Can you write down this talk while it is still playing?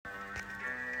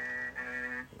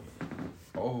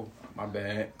Oh, my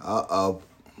bad.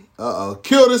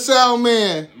 Kill the sound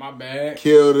man. My bad.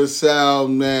 Kill the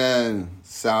sound man.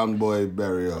 Sound boy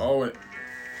burial. Oh,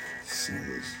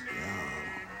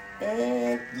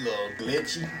 little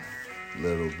glitchy.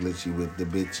 Little glitchy with the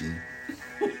bitchy.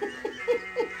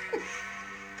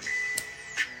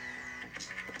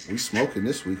 We smoking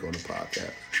this week on the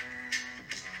podcast.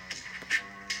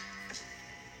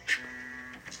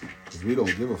 Because we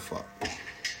don't give a fuck.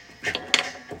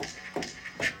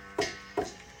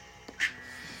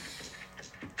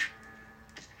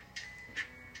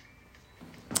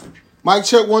 Mic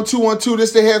check 1 2 1 2.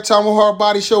 This the halftime of Hard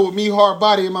Body Show with me, Hard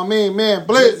Body, and my main man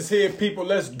Blitz. Let's hear people.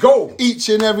 Let's go. Each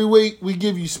and every week we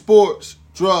give you sports,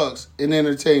 drugs, and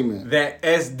entertainment. That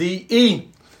SDE.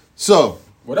 So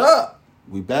What up?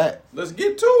 we back. Let's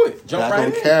get to it. Jump Back right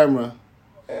on in. camera.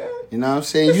 You know what I'm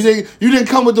saying? You didn't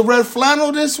come with the red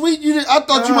flannel this week? I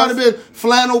thought you might have been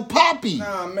flannel poppy.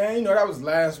 Nah, man. You know that was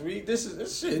last week. This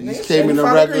shit. You nigga, came in a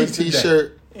 75 regular degrees today.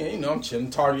 t-shirt. Yeah, you know I'm chilling.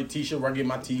 Target t-shirt. Where I get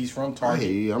my tees from Target.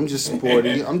 Hey, I'm just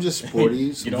sporty. Get all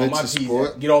my Vintage tees.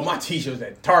 sport. Get all my t-shirts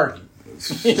at Target.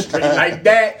 Straight like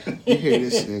that. You hear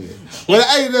this nigga. Well,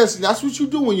 hey, listen, that's what you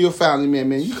do when you're a family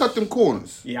man. You cut them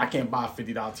corners. Yeah, I can't buy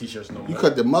 $50 t-shirts no more. You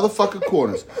cut the motherfucking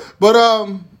corners. But,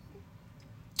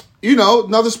 you know,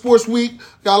 another sports week.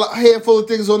 Got a handful of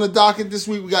things on the docket this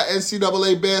week. We got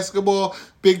NCAA basketball.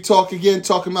 Big talk again,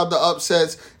 talking about the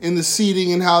upsets in the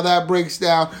seeding and how that breaks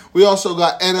down. We also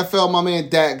got NFL. My man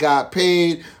Dak got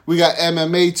paid. We got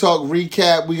MMA talk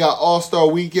recap. We got All-Star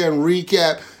Weekend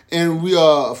recap. And we,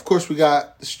 of course, we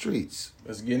got the streets.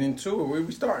 Let's get into it. Where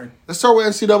we starting? Let's start with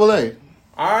NCAA.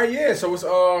 All right, yeah. So it's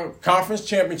conference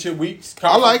championship weeks.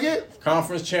 I like it.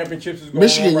 Conference championships is going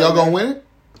Michigan, on right y'all gonna now. win it?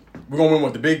 We're gonna win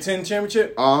what, the Big Ten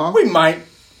championship? Uh-huh. We might.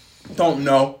 Don't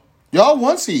know. Y'all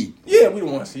one seed. Yeah, we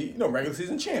don't want to see. You know, regular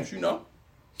season champs. You know.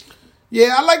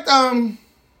 Yeah, I like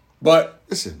But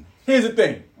listen. here's the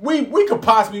thing: we could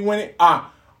possibly win it.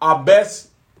 Our best,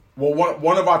 well,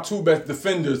 one of our two best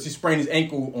defenders, he sprained his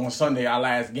ankle on Sunday, our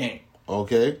last game.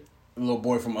 Okay. The little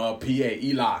boy from PA,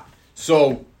 Eli.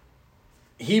 So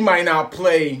he might not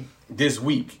play this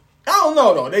week. I don't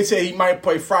know though. They say he might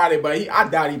play Friday, but I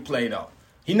doubt he play though.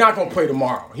 He's not gonna play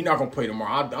tomorrow. I don't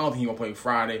think he's gonna play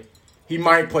Friday. He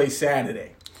might play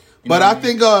Saturday. You But know I what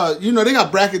mean? think you know, they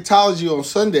got bracketology on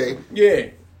Sunday. Yeah.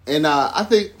 And I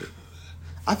think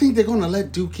they're gonna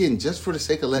let Duke in just for the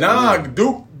sake of letting him in.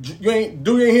 Duke, you ain't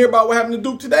hear about what happened to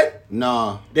Duke today?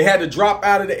 Nah. They had to drop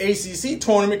out of the ACC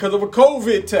tournament because of a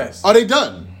COVID test. Are they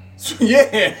done?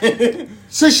 Yeah.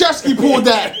 Krzyzewski pulled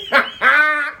that.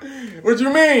 What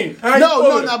you mean? How you No,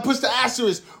 pull it? push the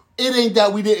asterisk. It ain't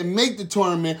that we didn't make the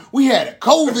tournament. We had a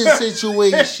COVID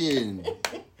situation.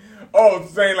 Oh,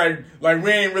 saying like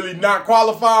we ain't really not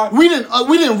qualified. We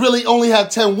didn't really only have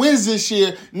 10 wins this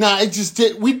year. Nah, it just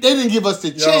did. They didn't give us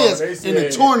the chance in the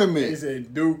tournament. They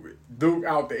said Duke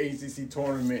out the ACC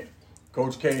tournament.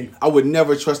 Coach K. I would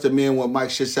never trust a man with Mike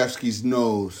Krzyzewski's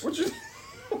nose. What you?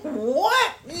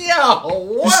 What? Yo,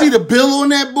 what? You see the bill on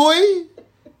that boy?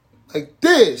 Like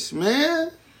this,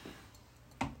 man.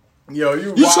 Yo,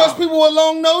 you You wild. trust people with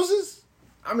long noses?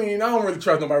 I mean, I don't really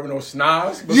trust nobody with no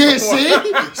snobs. But Yeah, see?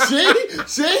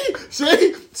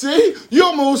 You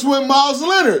almost went Miles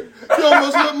Leonard.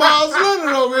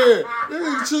 Over here.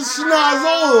 Just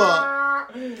schnozola.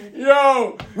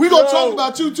 Yo, We gonna talk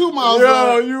about you too, Miles Yo,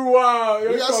 Leonard. you wild.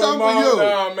 We got something for you.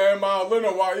 Nah, man, Miles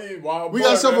Leonard, wild. We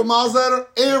got something for Miles Leonard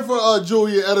and for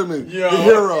Julia Edelman, Yo. the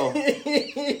hero.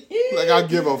 Like, I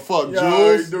give a fuck,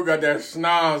 Yo, you Jules. do got that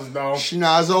schnoz, though.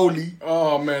 Schnozoli.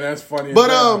 Oh, man, that's funny. But,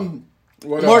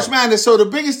 What March up? Madness. So the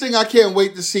biggest thing I can't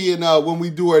wait to see when we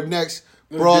do our next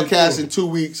broadcast get in 2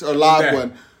 weeks or live that?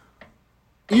 one.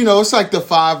 You know, it's like the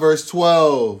 5 verse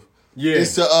 12. Yeah.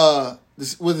 It's the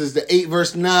the 8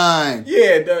 verse 9.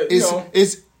 Yeah,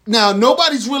 It's now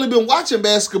nobody's really been watching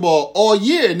basketball all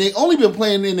year, and they only been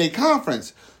playing in their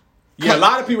conference. Yeah, a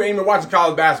lot of people ain't been watching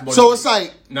college basketball. So it's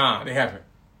like, Nah, they haven't.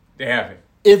 They haven't.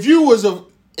 if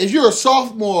you're a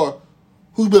sophomore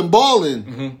who's been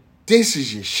balling, this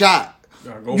is your shot.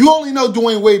 Go You for only know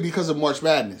Dwayne Wade because of March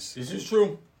Madness. This is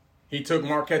true. He took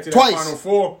Marquette to the Twice. Final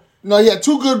Four. No, he had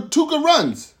two good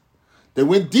runs. They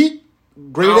went deep. I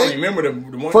Grade don't 8. remember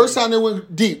the one. First time they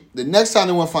went deep. The next time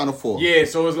they went Final Four. Yeah,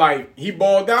 so it's like he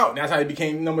balled out. That's how he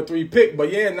became number 3 pick.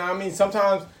 But yeah, I mean,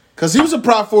 sometimes Because he was a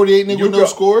Prop 48 nigga with no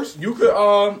scores. You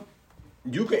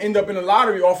could end up in the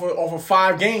lottery off of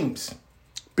 5 games.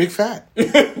 Big fat.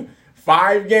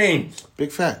 5 games.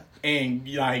 Big fat. And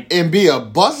like, And be a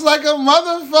bust like a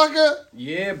motherfucker.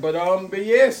 yeah, but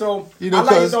yeah, so You know, I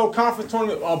like it 'cause- though. Conference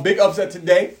tournament, big upset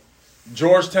today.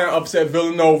 Georgetown upset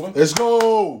Villanova. Let's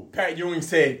go. Pat Ewing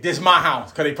said, "This my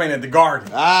house," because they playing at the Garden.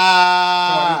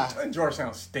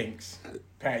 Georgetown stinks.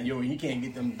 Pat Ewing, he can't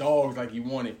get them dogs like he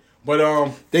wanted.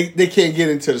 But they can't get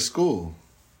into the school.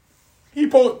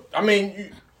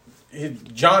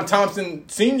 John Thompson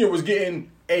Sr. was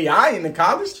getting AI in the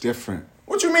college. Different.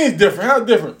 What you mean it's different? How's it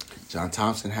different? John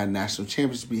Thompson had national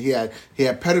championship. He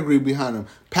had pedigree behind him.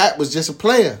 Pat was just a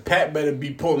player. Pat better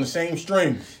be pulling the same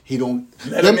strings. He don't.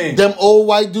 Let him in. Them old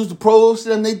white dudes, the pros,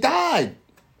 them they died.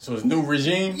 So it's new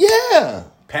regime. Yeah.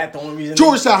 Pat the only reason.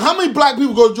 Georgetown. How many black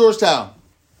people go to Georgetown?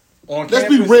 On Let's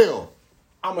campus, be real.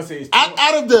 I'm gonna say it's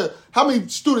out of the how many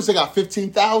students they got?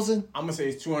 15,000. I'm gonna say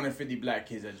it's 250 black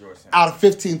kids at Georgetown. Out of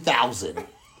 15,000.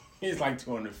 It's like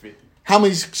 250. How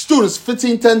many students?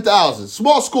 10,000.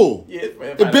 Small school. Yeah,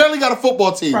 they barely got a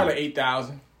football team. Probably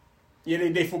 8,000. Yeah,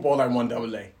 they football like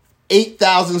 1AA.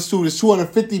 8,000 students,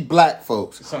 250 black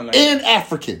folks, like and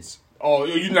Africans. Oh,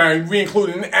 we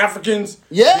including Africans?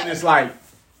 Yeah. Then it's like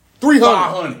 300.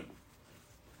 500.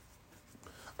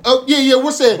 Oh yeah.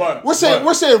 We're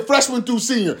saying freshman through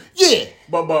senior. Yeah.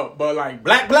 But like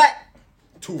black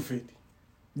 250.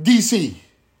 DC.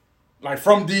 Like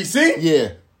from DC?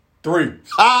 Yeah. 3.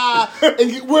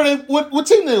 And what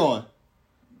team they on?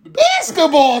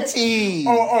 Basketball team.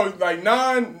 Oh, like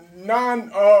non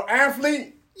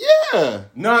athlete? Yeah.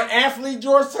 Non-athlete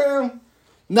Georgetown?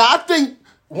 Now I think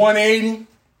 180.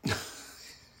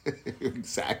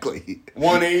 Exactly.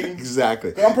 180.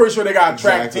 Exactly. I'm pretty sure they got a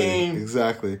track team.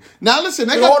 Exactly. Now listen,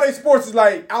 all their sports is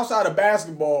like outside of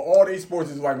basketball. All their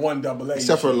sports is like 1AA.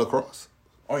 Except for lacrosse.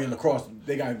 Oh yeah, lacrosse.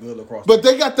 They got good lacrosse. But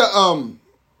they got the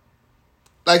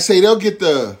like say they'll get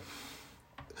the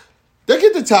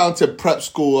talented prep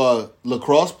school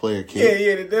lacrosse player kid.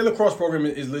 Yeah. Their lacrosse program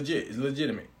is legit. It's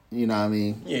legitimate. You know what I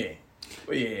mean? Yeah.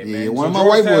 But yeah, man. Yeah, one of my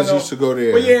white boys used to go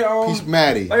there. But yeah, Peace,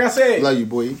 Maddie. Like I said, love you,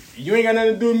 boy. You ain't got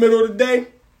nothing to do in the middle of the day.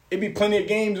 It be plenty of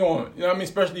games on. You know what I mean?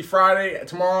 Especially Friday,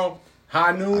 tomorrow,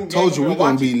 high noon. I told you we're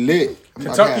gonna be lit.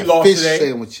 Kentucky lost fish today.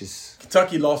 Sandwiches.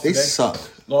 Kentucky lost today. They suck.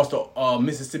 Lost to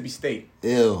Mississippi State.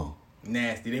 Ew.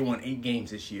 Nasty. They won 8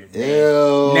 games this year.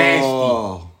 Ew. Nasty.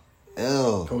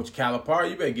 Ew. Coach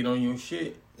Calipari, you better get on your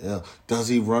shit. Ew. Does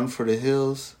he run for the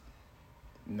hills?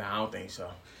 Nah, I don't think so.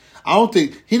 I don't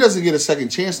think he doesn't get a second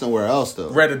chance nowhere else though.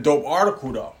 Read a dope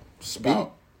article though.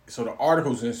 So the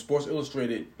article's in Sports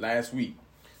Illustrated last week.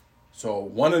 So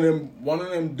one of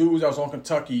them dudes that was on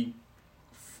Kentucky,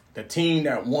 the team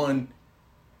that won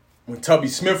when Tubby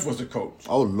Smith was the coach.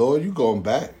 Oh Lord, you going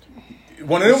back?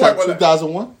 One of them like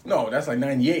 2001? No, that's like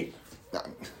 98.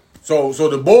 So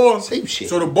the boy, same shit.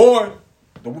 So the boy,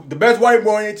 the best white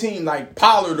boy on your team, like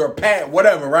Pollard or Pat,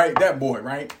 whatever, right? That boy,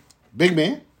 right? Big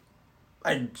man.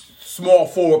 Like small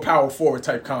forward, power forward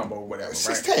type combo or whatever,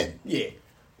 6'10". Right? Yeah.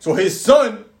 So his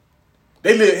son,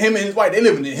 him and his wife, they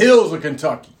live in the hills of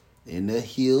Kentucky. In the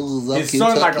hills of Kentucky. His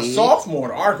son, like a sophomore.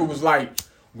 The article was like,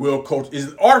 will Coach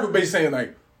basically saying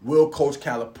like, will Coach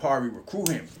Calipari recruit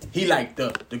him? He like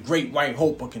the great white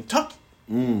hope of Kentucky.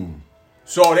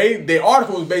 So the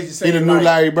article was basically saying he the new like,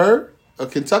 Larry Bird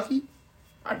of Kentucky?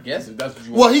 I guess if that's what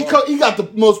you want. Well, he got the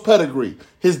most pedigree.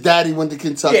 His daddy went to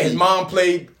Kentucky. Yeah, his mom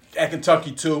played at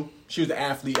Kentucky too. She was an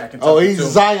athlete at Kentucky. Oh, he's too.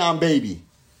 Zion baby.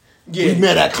 Yeah. We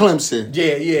met at Clemson.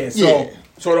 Yeah.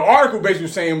 So the article basically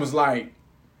was saying was like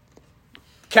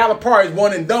Calipari's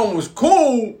one and done was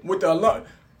cool with the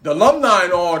alumni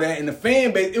and all that and the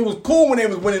fan base. It was cool when they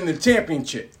was winning the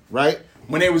championship. Right.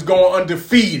 When they was going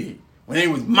undefeated. When they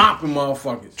was mopping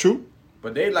motherfuckers. True.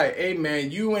 But they like, hey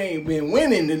man, you ain't been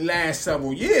winning the last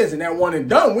several years, and that one and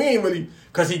done, we ain't really,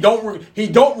 because he don't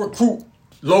recruit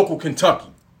local Kentucky.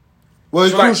 Well,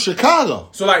 he recruits Chicago.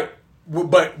 So like,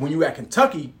 but when you at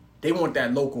Kentucky, they want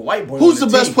that local white boy. Who's on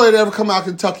the best team. player to ever come out of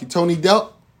Kentucky? Tony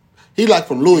Delk. He like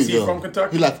from Louisville. Is he from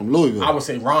Kentucky? He like from Louisville. I would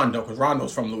say Rondo because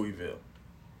Rondo's from Louisville.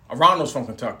 Rondo's from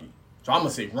Kentucky, so I'm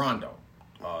gonna say Rondo.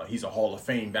 He's a Hall of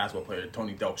Fame basketball player.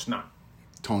 Tony Delk's not.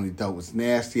 Tony Delk was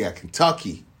nasty at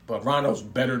Kentucky. But Rondo's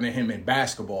better than him in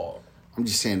basketball. I'm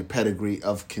just saying the pedigree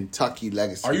of Kentucky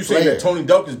legacy. Are you saying that Tony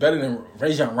Delk is better than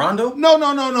Rajon Rondo? No.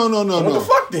 What the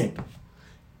fuck then?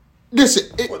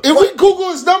 Listen, if we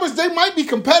Google his numbers, they might be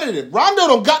competitive. Rondo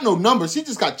don't got no numbers. He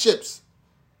just got chips.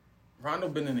 Rondo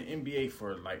been in the NBA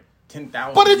for like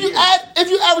 10,000 But if years.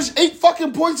 you average 8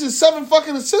 fucking points and 7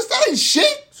 fucking assists, that ain't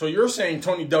shit. So you're saying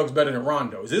Tony Delk's better than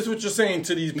Rondo? Is this what you're saying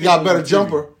to these people? He got better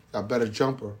jumper. Got better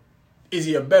jumper. Is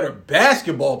he a better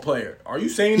basketball player? Are you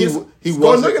saying this? He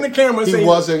Go was. look in the camera. And he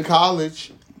was in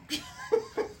college.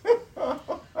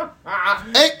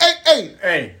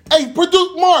 Hey,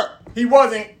 produce Mark. He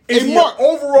wasn't. Is he Mark,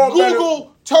 overall Google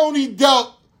better? Tony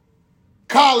Delk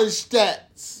college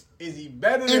stats. Is he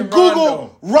better than And Rondo?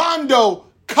 Google Rondo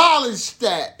college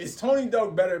stat. Is Tony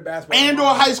Delk better at basketball? And than or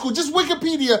Rondo? high school. Just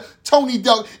Wikipedia Tony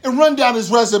Delk and run down his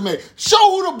resume. Show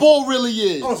who the bull really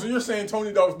is. Oh, so you're saying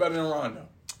Tony Delk's better than Rondo?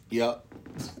 Yep.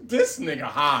 This nigga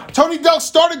high. Tony Delk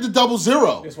started the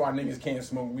 0-0. That's why niggas can't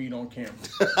smoke weed on camera.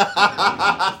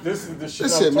 This is the shit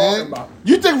Listen, I'm man. talking about.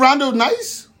 You think Rondo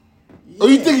nice? Or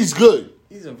you think he's good?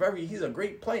 He's a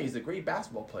great player. He's a great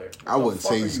basketball player. I wouldn't The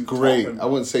say fuck he's are you great. talking I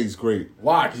about? wouldn't say he's great.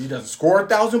 Why? Because he doesn't score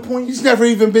 1,000 points? He's never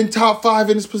even been top 5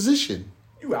 in his position.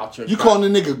 You out your You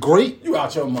calling the nigga great? You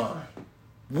out your mind.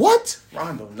 What?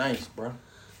 Rondo nice, bro.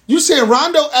 You saying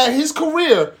Rondo at his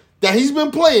career that he's been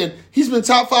playing, he's been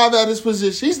top 5 at his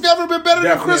position. He's never been better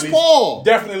than Chris Paul.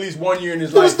 Definitely at least 1 year in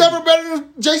his He life. was never better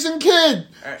than Jason Kidd.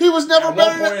 He was never At one better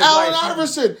point than in his Allen life,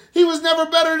 Iverson. He was never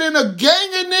better than a gang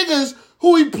of niggas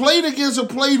who he played against or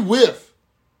played with.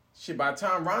 Shit, by the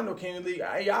time Rondo came in the league,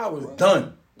 AI was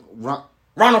done. Ron-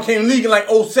 Rondo came in the league in like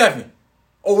 07,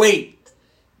 08.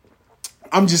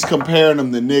 I'm just comparing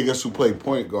him to niggas who play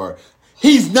point guard.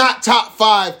 He's not top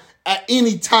 5 at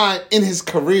any time in his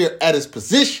career at his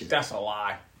position. That's a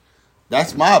lie.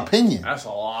 That's my opinion. That's a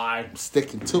lie. I'm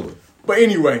sticking to it. But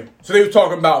anyway, so they were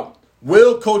talking about,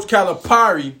 will Coach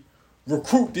Calipari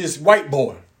recruit this white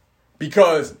boy?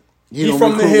 Because He he's don't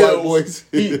from the recruit white hills.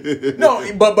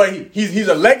 boys. He's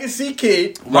a legacy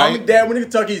kid. Mom and dad went to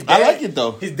Kentucky. His dad, I like it,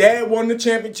 though. His dad won the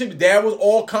championship. His dad was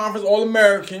all conference, all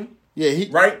American. Yeah,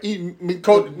 Right?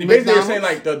 Coach, basically they're saying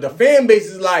like the fan base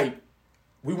is like,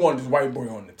 we want this white boy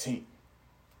on the team.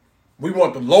 We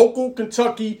want the local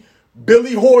Kentucky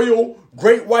Billy Hoyle,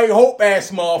 Great White Hope ass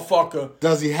motherfucker.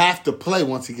 Does he have to play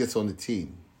once he gets on the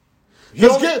team? He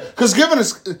don't- Because given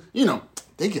us,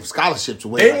 they give scholarships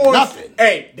away They like want, nothing.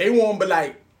 hey, they want to be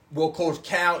like, will Coach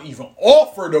Cal even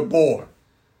offer the boy?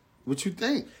 What you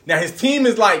think? Now his team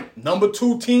is like number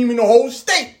 2 team in the whole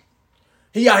state.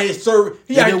 He out here serving.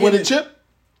 He Did out they here win a getting- chip?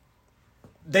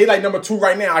 They like number 2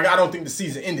 right now. I don't think the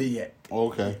season ended yet.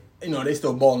 Okay. They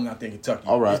still balling out there in Kentucky.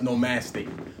 All right. It's no mass state.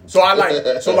 So I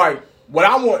like, what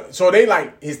I want. So they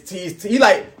like he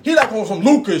like on some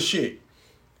Lucas shit.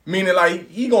 Meaning like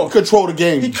he gonna Control the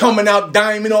game. He coming out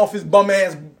diamond off his bum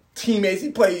ass teammates.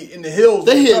 He played in the hills.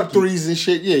 They of hitting Kentucky. threes and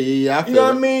shit. Yeah. I You know what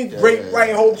I feel it. mean? Yeah, Great yeah.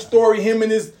 White Hope story. Him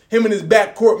and his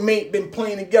backcourt mate been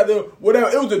playing together. Whatever.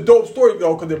 It was a dope story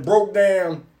though because it broke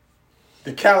down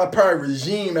the Calipari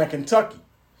regime at Kentucky.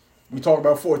 We talked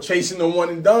about before chasing the one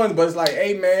and dones, but it's like,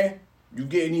 hey man, you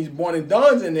getting these one and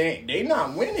dones and they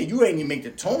not winning. You ain't even make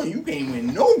the tournament. You can't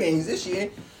win no games this year.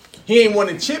 He ain't won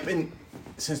a chip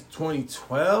since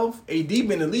 2012. AD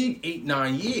been in the league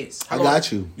 8-9 years. I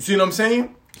got you. You see what I'm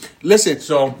saying? Listen.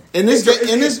 So in this it's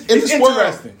world,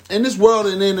 interesting. in this world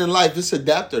and in life, it's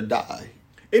adapt or die.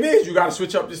 It is. You got to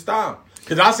switch up your style.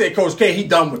 Because I said Coach K, he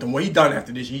done with him. Well, he done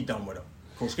after this. He done with him.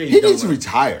 Coach K, He done needs to with him.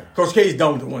 retire. Coach K's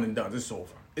done with the one and done. It's over.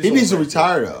 It's He needs to over.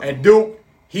 retire though. At Duke,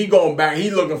 he going back. He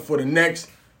looking for the next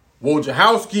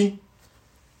Wojciechowski,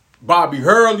 Bobby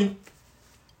Hurley,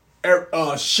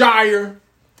 Shire.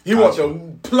 He wants the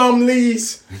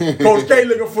Plumlees. Coach K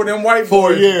looking for them white For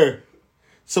boys. a year.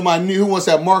 Somebody new who wants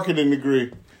that marketing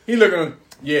degree. He looking,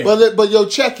 yeah. But yo,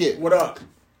 check it. What up?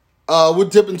 We're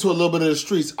dipping into a little bit of the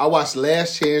streets. I watched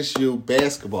Last Chance U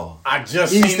basketball. I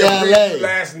just East seen the LA. preview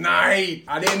last night.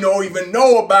 I didn't even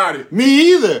know about it.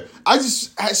 Me either. I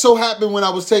just so happened when I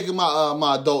was taking my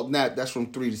my adult nap. That's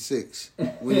from 3 to 6.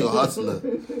 When you're a hustler,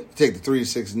 you take the 3 to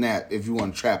 6 nap if you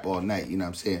want to trap all night. You know what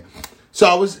I'm saying? So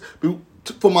I was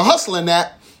for my hustling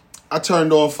nap. I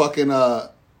turned on fucking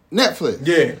Netflix.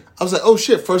 Yeah. I was like, oh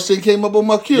shit! First thing came up on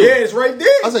my queue. Yeah, it's right there.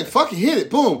 I was like, fuck it, hit it,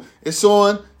 boom! It's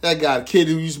on. That guy, a kid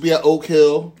who used to be at Oak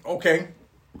Hill. Okay.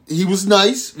 He was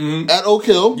nice at Oak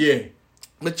Hill. Yeah.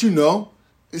 But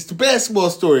it's the basketball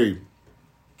story.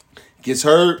 Gets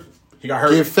hurt. He got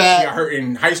hurt. Get fat. He got hurt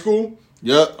in high school.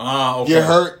 Yep. Okay. Get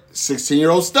hurt.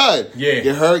 16-year-old stud. Yeah.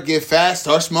 Get hurt. Get fat.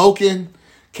 Start smoking.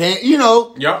 Can't,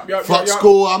 Yup. fuck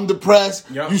school. I'm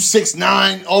depressed. Yup. You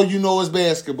 6'9". All you know is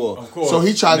basketball. Of course. So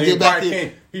he trying to Then get back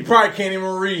in. He probably can't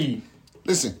even read.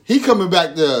 Listen, he coming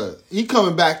back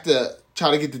to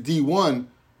try to get the D1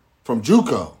 from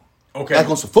JUCO. Okay. Back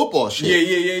on some football shit.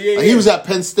 Yeah. Like, he was at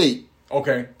Penn State.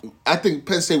 Okay. I think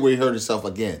Penn State where he hurt himself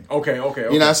again. Okay. You know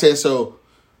what I'm saying? So,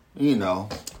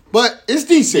 but it's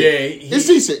decent. Yeah, it's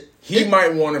decent. He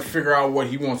might want to figure out what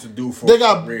he wants to do for They a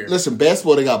got career.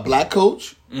 basketball. They got black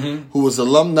coach who was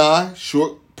alumni,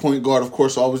 short point guard, of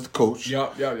course, always the coach.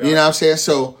 Yup. You know what I'm saying?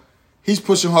 So he's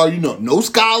pushing hard. No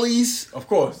schollies. Of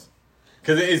course.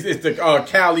 Because it's the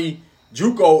Cali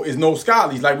JUCO is no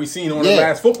schollies like we seen on the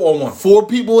last football one. 4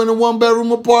 people in a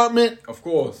 1-bedroom apartment. Of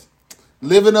course.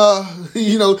 living So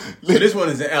this one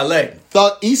is in L.A.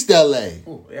 East L.A.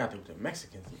 Ooh, they out there with the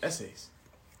Mexicans, essays.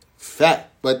 Fact,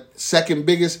 but second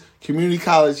biggest community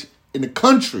college in the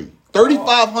country.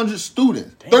 3,500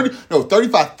 students.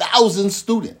 35,000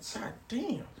 students. God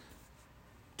damn.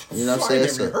 You know what I'm saying?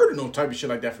 I never heard of no type of shit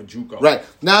like that for JUCO. Right.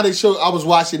 Now I was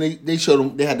watching, they showed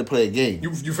them, they had to play a game.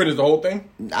 You finished the whole thing?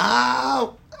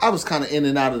 Nah, I was kind of in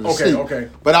and out of the sleep. Okay.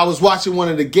 But I was watching one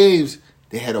of the games.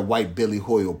 They had a white Billy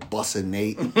Hoyle busting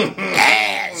Nate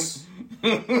ass.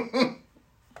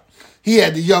 He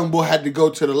had the young boy had to go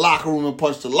to the locker room and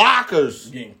punch the lockers.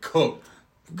 Getting cooked.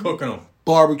 Cooking them.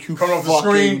 Barbecue Coming off the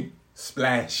screen.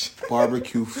 Splash.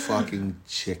 Barbecue fucking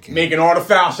chicken. Making all the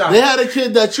foul shots. They had a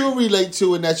kid that you relate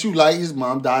to and that you like. His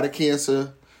mom died of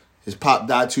cancer. His pop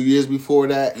died 2 years before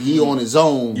that. He on his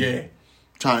own. Yeah.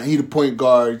 He the point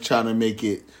guard trying to make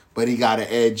it, but he got an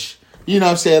edge. You know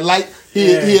what I'm saying?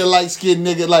 He a light-skinned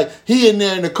nigga. Like, he in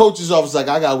there in the coach's office like,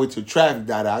 I got to wait till traffic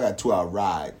died. I got a 2-hour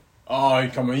ride. Oh, he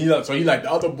coming. So he like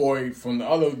the other boy from the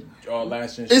other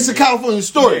last generation. It's a California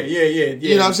story. Yeah.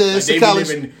 You know what I'm saying? It's like a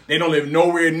college. They don't live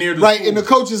nowhere near the right, school. and the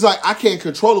coach is like, I can't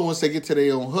control it once they get to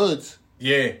their own hoods.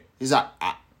 Yeah. He's like,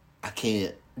 I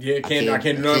can't. Yeah, I can't do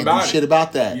nothing do about it. Shit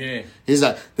about that. Yeah. He's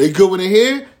like, they good when they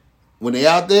here. When they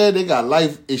out there, they got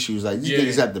life issues. Like, these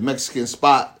niggas at the Mexican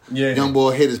spot. Yeah. Young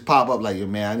boy hit his pop up like, yo,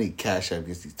 man, I need cash out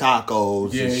against these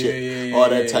tacos and shit. All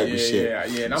that type of shit.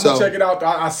 Yeah. And I'm going to check it out.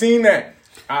 I seen that.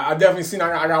 I definitely seen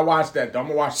I got to watch that, though. I'm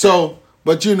going to watch that.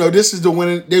 But, this is the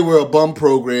winning. They were a bum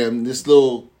program. This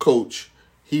little coach,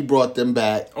 he brought them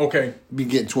back. Okay. Be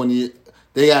getting 20.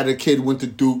 They had a kid went to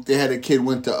Duke. They had a kid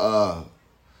went to,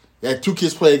 they had two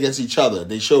kids play against each other.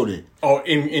 They showed it. Oh,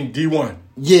 in D1.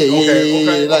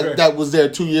 Yeah. Like that was there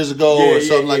 2 years ago or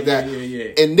something like that.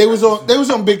 Yeah. And they was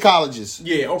on big colleges.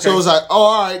 Yeah, okay. So it was like, oh,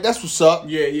 all right, that's what's up.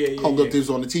 Yeah. Hung up they was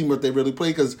on the team, but they really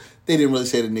played because they didn't really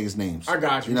say the niggas' names. I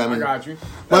got you. You know what I mean? got you.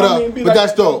 But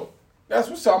that's dope. That's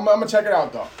what's up. I'm gonna check it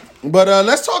out though. But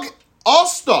let's talk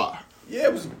All-Star. Yeah,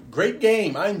 it was a great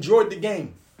game. I enjoyed the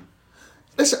game.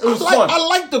 Listen, it was fun. I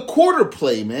like the quarter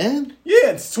play, man.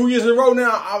 Yeah, it's 2 years in a row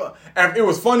now. It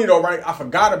was funny though, right? I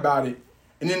forgot about it.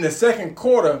 And in the second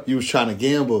quarter... You was trying to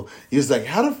gamble. He was like,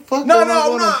 how the fuck... No.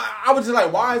 I was just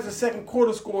like, why is the second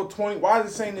quarter score 20? Why is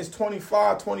it saying it's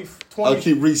 25, 20... I'll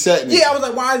keep resetting it. Yeah, I was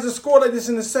like, why is the score like this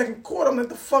in the second quarter? I'm like,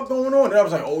 the fuck going on? And I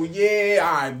was like, oh yeah,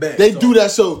 I bet. They do that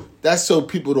so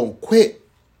people don't quit.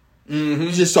 Mm-hmm.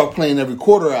 You just start playing every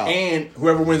quarter out. And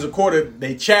whoever wins a quarter,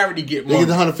 they charity get money.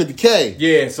 They get $150K.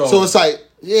 Yeah, so it's like,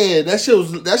 yeah, that shit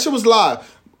was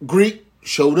live. Greek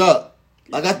showed up.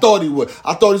 Like I thought he would.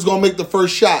 I thought he was gonna make the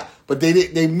first shot, but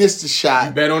they missed the shot.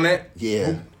 You bet on that?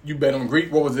 Yeah. You bet on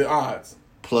Greek? What was the odds?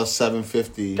 Plus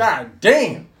 750. God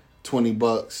damn.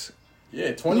 $20.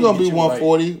 Yeah, 20. It's gonna be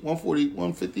 140,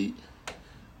 150.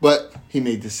 But he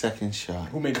made the second shot.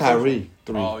 Who made Kyrie?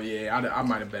 3. Oh yeah, I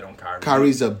might have bet on Kyrie.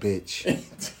 Kyrie's a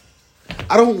bitch.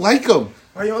 I don't like him.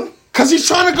 Why you on? Cause he's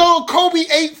trying to go Kobe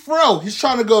 8 fro. He's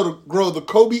trying to grow the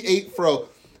Kobe 8 fro.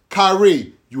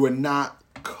 Kyrie, you are not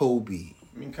Kobe.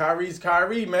 I mean, Kyrie's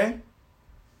Kyrie, man.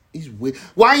 He's weird.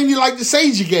 Why ain't he like the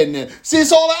Sage again then? See,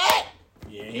 it's all that.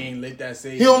 Yeah, he ain't lit that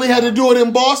Sage. He only had to do it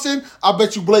in Boston. I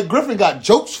bet you Blake Griffin got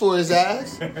jokes for his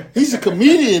ass. He's a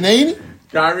comedian, ain't he?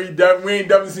 Kyrie, we ain't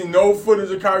definitely seen no footage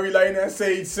of Kyrie lighting that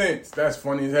Sage since. That's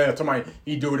funny as hell. Somebody,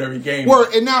 he do it every game.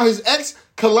 Word, and now his ex,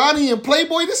 Kalani and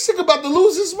Playboy, this nigga about to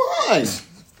lose his mind.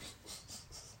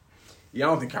 Yeah, I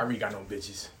don't think Kyrie got no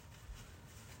bitches.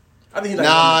 I think he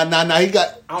Nah. He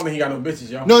got. I don't think he got no bitches,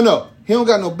 y'all. No. He don't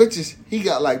got no bitches. He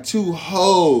got like 2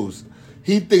 hoes.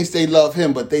 He thinks they love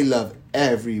him, but they love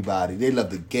everybody. They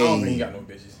love the game. I don't think he got no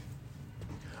bitches.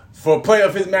 For a player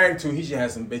of his magnitude, he should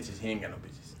have some bitches. He ain't got no bitches.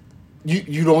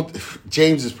 You don't.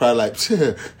 James is probably like,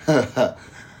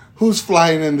 who's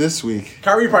flying in this week?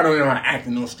 Kyrie probably don't know how to act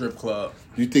in no strip club.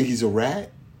 You think he's a rat?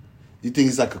 You think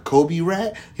he's like a Kobe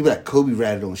rat? He be like, Kobe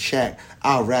ratted on Shaq.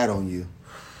 I'll rat on you.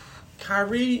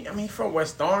 Kyrie, I mean, from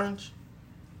West Orange.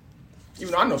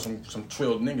 Even though I know some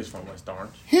trilled niggas from West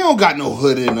Orange. He don't got no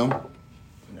hood in him. No.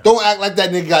 Don't act like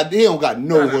that nigga he don't got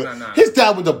no hood. Nah. His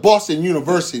dad went to Boston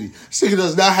University. This nigga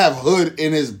does not have hood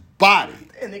in his body.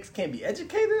 And niggas can't be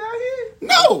educated out here?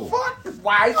 No. Fuck.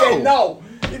 Why? He said no.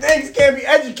 You niggas can't be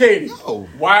educated. No.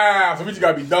 Wow. So we just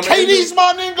gotta be dumb. KD's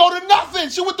mom didn't go to nothing.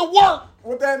 She went to work.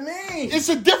 What that mean? It's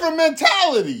a different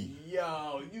mentality.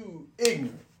 Yo, you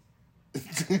ignorant.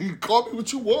 Call me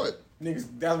what you want. Niggas,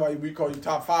 that's why we call you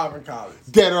top 5 in college.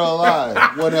 Dead or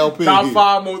alive. 1 LP. Top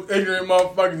 5 most ignorant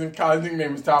motherfuckers in college.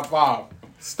 Nickname is top 5.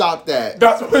 Stop that.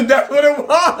 That's what it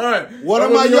was. One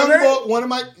of my young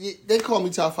boys, they call me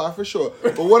top 5 for sure.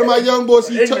 But one of my young boys,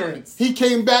 he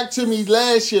came back to me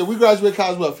last year. We graduated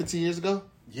college, 15 years ago?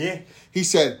 Yeah. He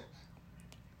said,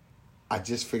 I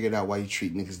just figured out why you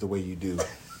treat niggas the way you do.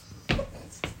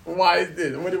 Why is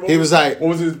this? He was like, what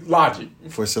was his logic?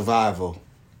 For survival.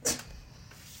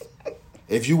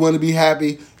 If you want to be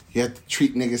happy, you have to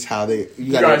treat niggas how they.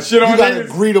 You gotta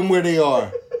greet them where they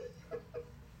are.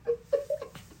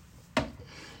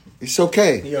 It's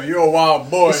okay. Yo, you're a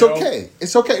wild boy. It's okay.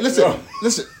 It's okay. Listen.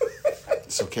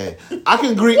 It's okay. I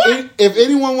can greet if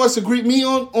anyone wants to greet me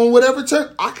on whatever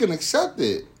term, I can accept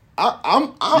it.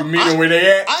 You meet them where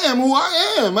they at? I am who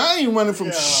I am. I ain't running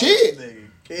from shit. Nigga,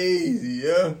 crazy,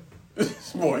 yeah.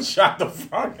 This boy shot the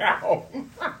fuck out.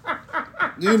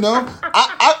 You know,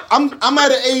 I'm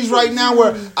at an age right now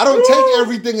where I don't take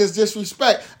everything as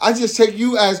disrespect. I just take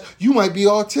you as you might be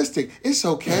autistic. It's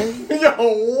okay. Yo,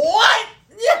 what?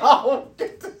 Yo,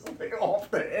 get this nigga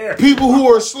off the air. People who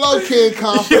are slow can't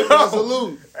conflict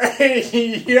resolute.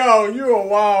 Hey, yo, you a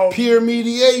wild. Peer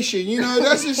mediation. You know,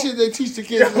 that's the shit they teach the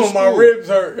kids in school. My ribs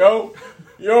hurt, yo.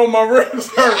 Yo, my ribs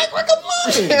hurt. Act like I'm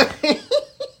lying.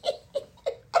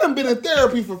 I done been in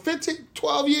therapy for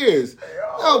 12 years.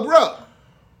 Yo, bro.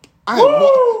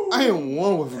 I am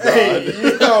one with God. Hey,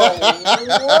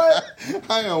 yo, what?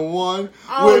 I am one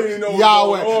with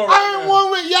Yahweh. I am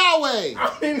one with Yahweh.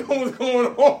 I don't even know what's going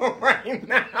on right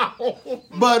now.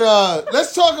 But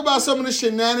let's talk about some of the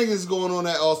shenanigans going on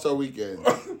at All-Star Weekend.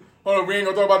 Hold on, we ain't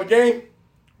gonna talk about the game?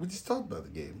 We just talked about the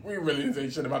game. We really didn't say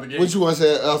shit about the game. What you want to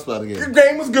say else about the game? The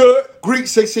game was good. Greek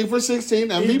 16 for 16,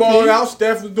 MVP. He balled out.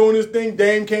 Steph was doing his thing.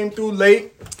 Dame came through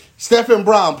late. Steph and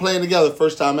Brown playing together,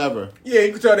 first time ever. Yeah,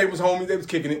 you could tell they was homies. They was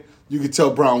kicking it. You could tell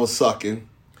Brown was sucking.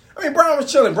 I mean, Brown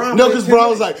was chilling. No, because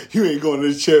Brown was like, you ain't going to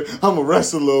this chair. I'm going to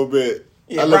rest a little bit.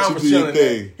 Yeah, I'll let you do your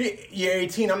thing. Year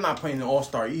 18, I'm not playing the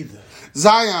All-Star either.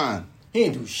 Zion. He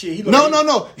didn't do shit.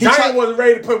 No. Zion wasn't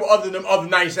ready to play with other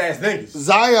nice-ass niggas.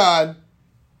 Zion.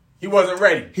 He wasn't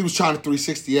ready. He was trying to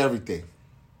 360 everything.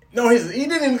 No,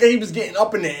 he was getting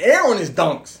up in the air on his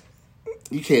dunks.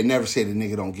 You can't never say the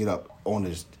nigga don't get up on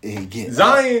his again.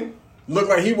 Zion looked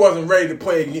like he wasn't ready to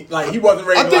play. Like he wasn't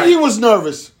ready. I think he was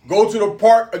nervous. Go to the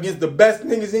park against the best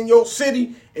niggas in your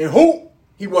city and hoop.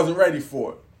 He wasn't ready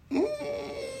for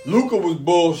it. Luka was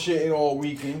bullshitting all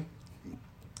weekend.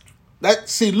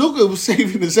 Luka was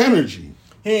saving his energy.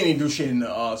 He ain't even do shit in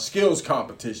the skills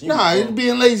competition. He was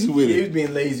being lazy with it. He was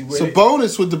being lazy with it. It's a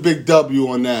bonus with the big W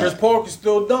on that. Chris Paul can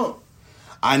still dunk.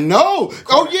 I know.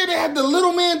 Oh, yeah, they had the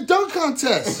little man dunk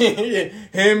contest.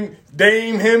 Him,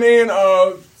 Dame, and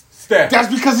Steph.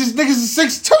 That's because these niggas is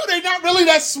 6'2". They not really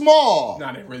that small.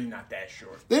 Nah, they really not that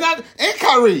short. They not. And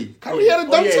Kyrie. Kyrie had a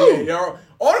dunk too. Yeah.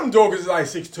 All them jokers is like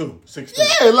 6'2".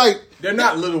 Yeah, like. They're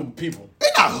not little people.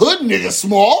 They're not hood niggas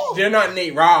small. They're not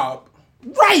Nate Robb.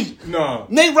 Right. No.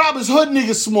 Nate Robb is hood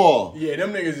niggas small. Yeah,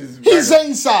 them niggas is. He's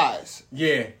Zane size.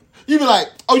 Yeah. You be like,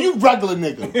 oh, you regular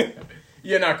nigga.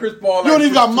 Yeah, nah, Chris Paul. You don't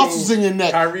even got muscles in your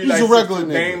neck. Kyrie He's like a regular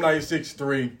nigga. Dame like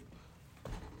 6'3".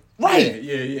 Right.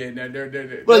 Yeah.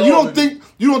 They're but you don't think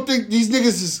these niggas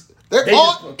is they're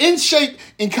all in shape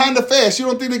and kind of fast. You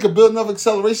don't think they could build enough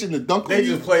acceleration to dunk on you? They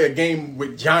just play a game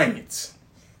with giants.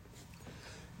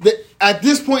 At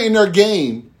this point in their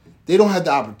game, they don't have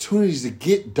the opportunities to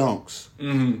get dunks.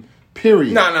 Mm-hmm.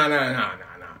 Period. Nah.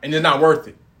 And it's not worth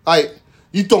it. Like,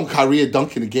 you throwing Kyrie a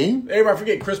dunk in the game? Everybody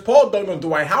forget, Chris Paul dunked on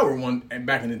Dwight Howard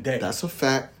back in the day. That's a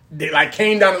fact. They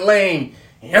came down the lane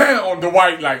on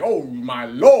Dwight like, oh my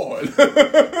Lord.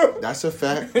 That's a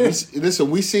fact.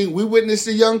 We witnessed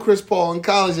the young Chris Paul in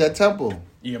college at Temple.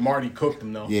 Yeah, Marty cooked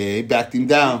him though. Yeah, he backed him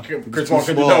down. Chris Paul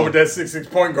couldn't do nothing with that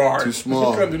 6'6" point guard. Too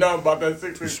small. He couldn't do nothing about that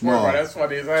 6'6" point guard. That's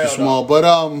funny as hell. Too small.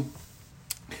 But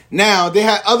now they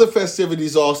had other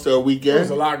festivities All-Star Weekend.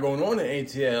 There's a lot going on in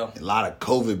ATL. A lot of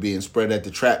COVID being spread at the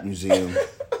Trap Museum.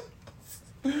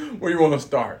 Where you want to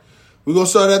start? We're gonna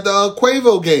start at the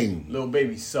Quavo game. Lil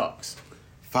Baby sucks.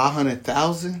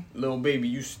 500,000. Lil Baby,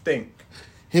 you stink.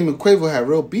 Him and Quavo had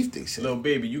real beef, they said. Lil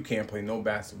Baby, you can't play no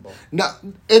basketball. Now,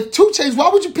 if 2 Chainz, why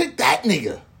would you pick that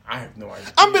nigga? I have no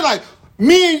idea. I'm be like,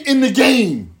 me in the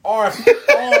game. Or get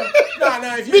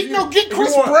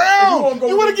Chris Brown.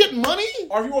 You want to get money?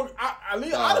 Or if you want, I'd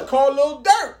have called Lil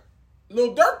Durk.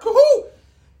 Lil Durk Kahoo.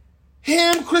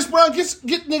 Him, Chris Brown, get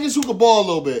niggas who can ball a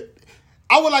little bit.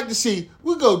 I would like to see,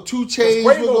 we go 2 Chainz,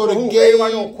 we go to game.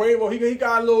 Everybody know Quavo. He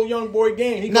got a little young boy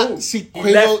game.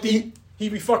 He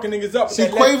be fucking niggas up. See,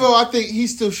 Quavo, I think he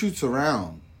still shoots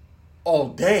around. All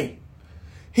day.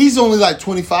 He's only like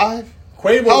 25.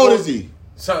 Quavo. How old is he?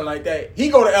 Something like that. He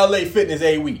go to LA Fitness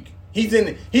a week. He's in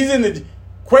the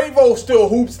Quavo still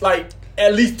hoops like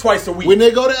at least twice a week. When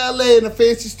they go to LA in a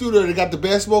fancy studio, they got the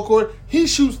basketball court. He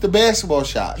shoots the basketball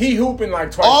shots. He hooping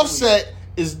like twice Offset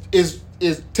a week.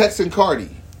 is texting Cardi.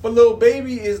 But Lil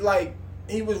Baby is like,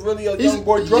 he was really a young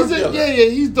boy drug dealer.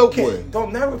 He's dope boy.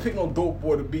 Don't never pick no dope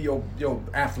boy to be your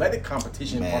athletic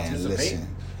competition participant. Listen.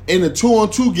 In the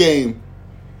 2-on-2 game,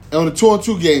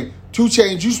 2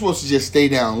 Chainz, you supposed to just stay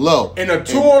down low. In a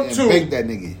 2-on-2, and bake that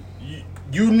nigga.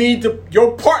 You need to.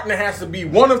 Your partner has to be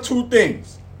one of two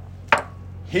things.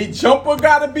 He jumper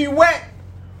gotta be wet,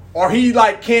 or he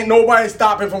like can't nobody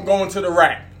stop him from going to the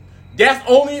rack. That's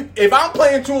only if I'm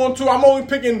playing 2-on-2. I'm only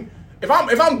picking if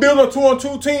I'm building a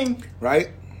 2-on-2 team.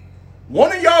 Right.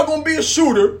 One of y'all gonna be a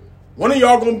shooter. One of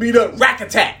y'all gonna be the rack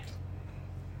attack.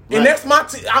 Right. And that's my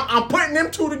team. I'm putting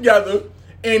them two together,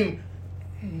 and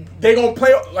they gonna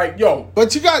play like yo.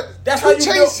 But you got that's 2 how you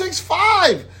Chainz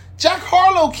 6'5". Jack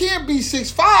Harlow can't be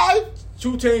 6'5".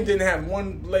 2 Chainz didn't have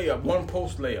one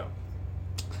post layup.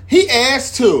 He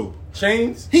asked to.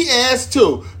 Chainz? He asked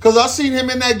to. Because I seen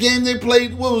him in that game they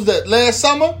played, what was that, last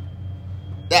summer?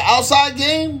 That outside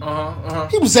game?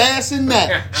 He was assing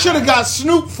that. Should have got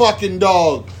Snoop fucking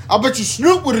dog. I bet you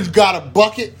Snoop would have got a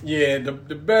bucket. Yeah, the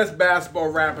best basketball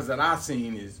rappers that I've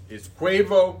seen is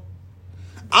Quavo.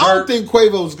 I don't think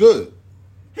Quavo's good.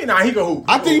 He can hoop.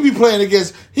 I think he be playing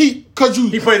against because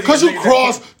you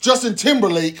cross Justin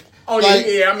Timberlake. Oh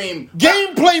yeah. I mean,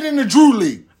 game played in the Drew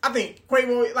League. I think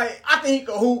Quavo, I think he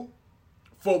can hoop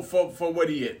for what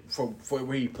he is, for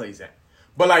where he plays at.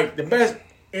 But like the best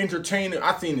entertainer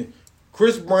I seen is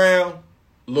Chris Brown,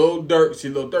 Lil Durk. See,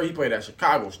 Lil Durk, he played that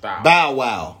Chicago style. Bow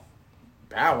Wow,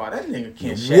 that nigga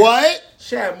can't. What?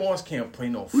 Shad Moss can't play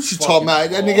no. What you talking about?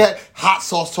 That nigga hot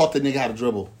sauce taught the nigga how to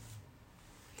dribble.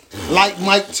 Like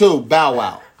Mike 2, Bow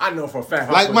Wow. I know for a fact.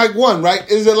 Like Mike 1, right?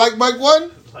 Is it like Mike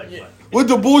 1? Yeah. With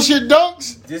the bullshit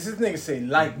dunks? This nigga say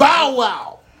like Bow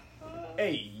Wow.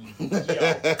 Hey, yo,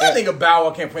 that nigga Bow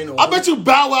Wow can't play no. I bet you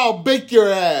Bow Wow bake your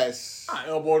ass. I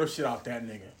elbow the shit off that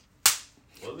nigga.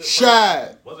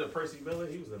 Shad. Was it Percy Miller?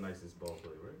 He was the nicest ball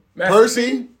player, right?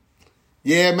 Percy?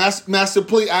 Yeah, Master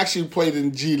Plea actually played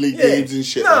in G League games and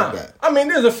shit like that. I mean,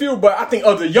 there's a few, but I think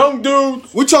of the young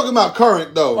dudes. We're talking about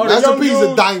current though. Master Plea's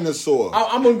a dinosaur.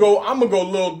 I'm gonna go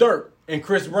Lil Durk and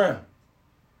Chris Brown.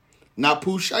 Not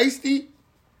Pooh Shiesty?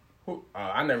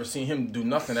 I never seen him do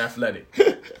nothing athletic.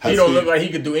 He don't look like he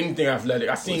could do anything athletic.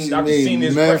 I've seen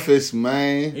his Memphis,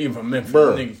 man. Even from Memphis,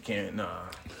 niggas can't.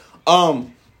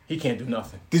 He can't do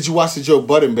nothing. Did you watch the Joe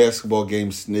Budden basketball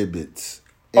game snippets?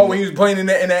 When he was playing in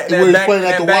that when he was back, playing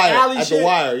at the wire, alley at shit? the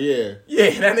wire, yeah.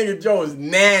 Yeah, that nigga Joe is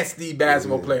nasty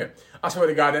basketball player. I swear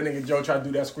to God, that nigga Joe tried to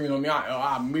do that screen on me.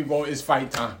 It's fight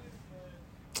time.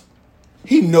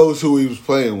 He knows who he was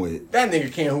playing with. That nigga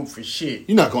can't hoop for shit.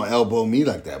 You're not gonna elbow me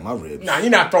like that, my ribs. Nah, you're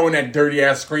not throwing that dirty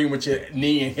ass screen with your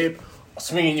knee and hip,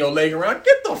 swinging your leg around.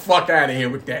 Get the fuck out of here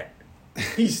with that.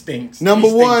 He stinks. Number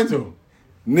he stinks one, too.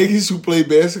 Niggas who play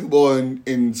basketball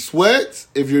in sweats,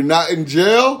 if you're not in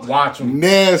jail, watch them.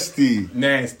 Nasty.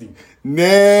 Nasty.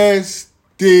 Let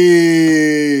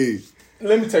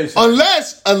me tell you something.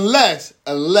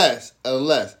 Unless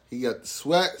he got the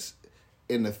sweats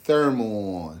and the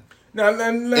thermal on. Now,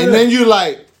 and then you're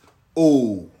like,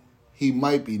 oh, he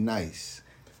might be nice.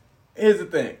 Here's the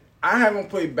thing. I haven't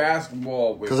played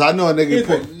basketball with... Because I know a nigga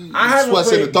put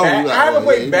sweats in the thermal. I haven't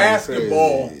played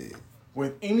basketball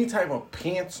with any type of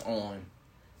pants on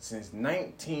since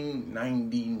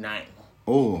 1999.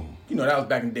 Oh. You know, that was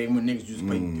back in the day when niggas used to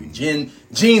play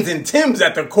jeans and Timbs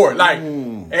at the court. Like,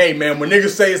 hey, man, when niggas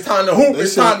say it's time to hoop,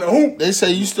 time to hoop. They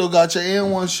say you still got your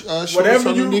N1 shorts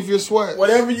underneath your sweat.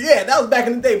 That was back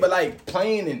in the day. But, like,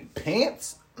 playing in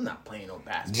pants, I'm not playing no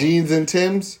basketball. Jeans and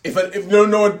Timbs? If you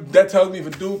don't know what that tells me, if a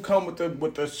dude come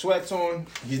with the sweats on,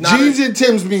 he's not... Jeans and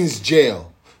Timbs means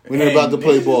jail when they're about to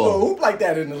play ball. Hoop like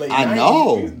that in the late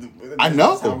 90s. I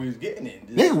know. That's how we was getting it.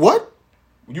 Nigga, what?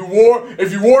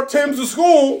 If you wore Timbs to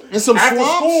school, and some after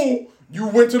swamps? school, you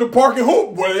went to the park and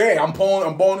hoop. Well, hey, I'm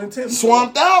balling in Timbs.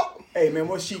 Swamped out? Hey, man,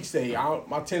 what Sheik say?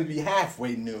 My Timbs be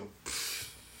halfway new.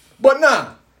 But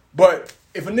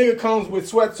if a nigga comes with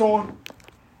sweats on,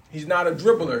 he's not a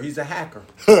dribbler. He's a hacker.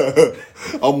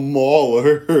 A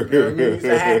mauler. You know what I mean? He's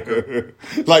a hacker.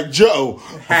 Like Joe.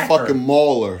 Hacker. A fucking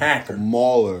mauler. Hacker. A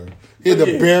mauler. He had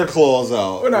the bear claws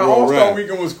out. But All-Star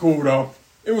Weekend was cool, though.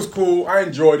 It was cool. I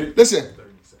enjoyed it. Listen,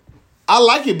 I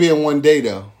like it being one day,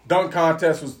 though. Dunk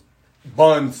contest was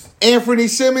buns. Anthony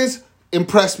Simmons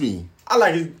impressed me. I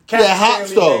like his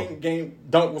game.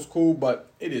 Dunk was cool,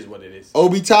 but it is what it is.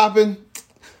 Obi Toppin,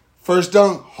 first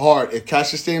dunk, hard. If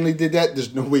Cassius Stanley did that,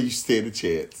 there's no way you stand a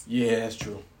chance. Yeah, that's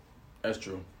true. That's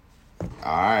true. All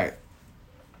right.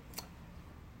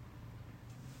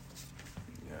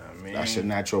 mean, That's your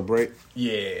natural break.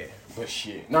 Yeah, but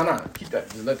shit. No, keep that.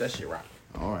 Just let that shit rock.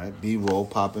 All right, B-roll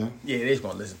popping. Yeah, they just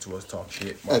gonna listen to us talk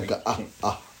shit.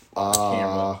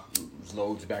 Camera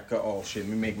loads back up. Oh shit,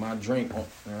 let me make my drink. You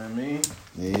know what I mean?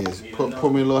 Yes.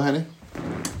 Pour me a little honey.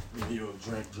 Give you a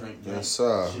drink. Yes,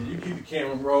 sir. Shit, you keep the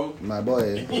camera rolling. My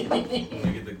boy. Want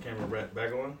to get the camera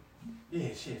back on?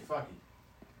 Yeah, shit, fuck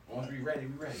it. Once we ready,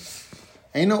 we ready.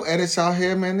 Ain't no edits out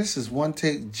here, man. This is one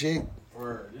take jig.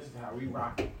 Word, this is how we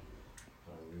rock it.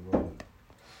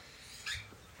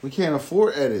 We can't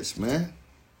afford edits, man.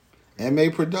 MA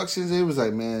Productions, he was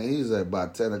like, by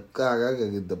 10 o'clock, I gotta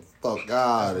get the fuck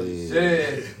out of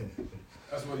here.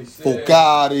 That's what he said. Fuck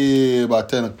out of here by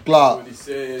 10 o'clock. That's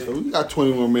what he said. So we got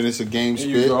 20 more minutes of game Here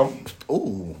you spit. go.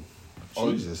 Ooh,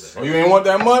 Jesus. Oh, you ain't want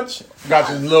that much? Got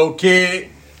this little kid.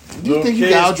 You think you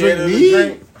can outdrink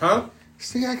me? Huh?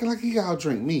 See, acting like he can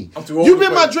outdrink me. I'm too old You've to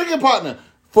been play. my drinking partner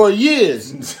for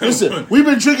years. Listen, we've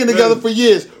been drinking together for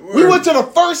years. We went to the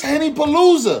first Henny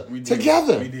Palooza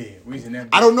together. We did. We was in that.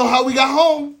 I don't know how we got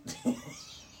home.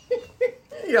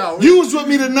 Yo, You was with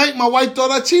me the night my wife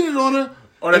thought I cheated on her.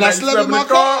 And I slept in my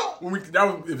car. When was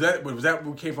that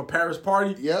when we came for Paris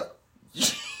party? Yep.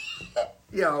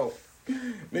 Yo,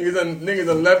 niggas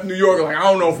done left New York. Like, I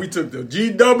don't know if we took the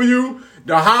GW,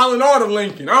 the Holland, or the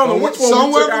Lincoln. I don't know which one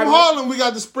Somewhere we took. from Harlem, we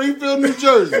got the Springfield, New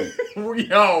Jersey.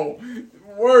 Yo,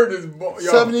 word is...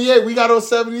 Yo, 78. We got on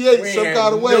 78 we some had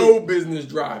kind of way. no business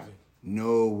driving.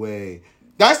 No way.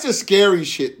 That's the scary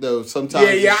shit, though. Sometimes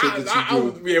the shit that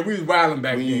you do we was wilding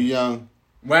back when then. you're young.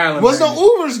 Wilding. Was no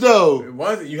Ubers, though. It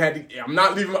wasn't. You had to... I'm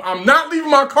not leaving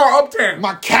my car uptown.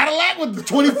 My Cadillac with the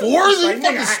 24s? Are you Like,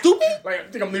 fucking nigga, stupid? I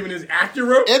think I'm leaving this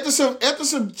Acura. After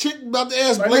some chick about to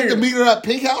ask Like, Blake to nigga. meet her at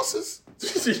Pink Houses?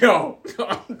 Yo,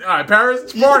 all right,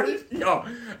 Paris party. Yo,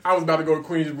 I was about to go to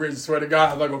Queensbridge. Swear to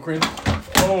God, I was about to go to Queens.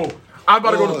 Oh, I was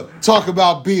about to go to. Talk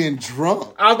about being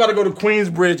drunk. I was about to go to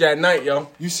Queensbridge at night, yo.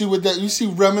 You see what that? You see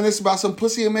reminisce about some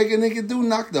pussy and make a nigga do?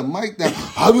 Knock the mic down.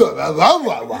 I was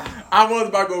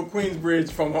about to go to Queensbridge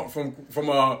from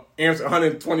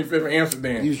 125th in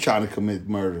Amsterdam. You was trying to commit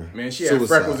murder. Man, she had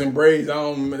freckles and braids.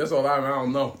 That's all I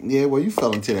don't know. Yeah, well, you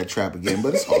fell into that trap again,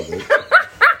 but it's all good.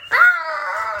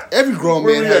 Every grown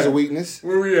Where man we has at? a weakness.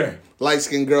 Where we at?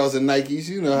 Light-skinned girls and Nikes,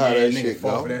 you know how Yeah, that nigga shit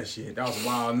fought go. for that shit. That was a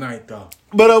wild night, though.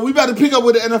 But we about to pick up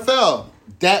with the NFL.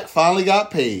 Dak finally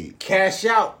got paid. Cash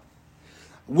out.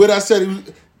 What I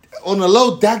said, on the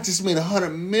low, Dak just made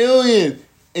 $100 million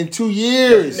in 2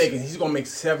 years. He's gonna make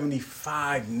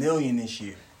 $75 million this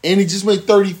year. And he just made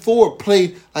 34,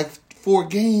 played like 4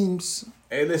 games.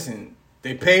 Hey, listen,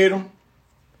 they paid him.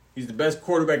 He's the best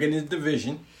quarterback in his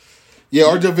division. Yeah,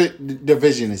 our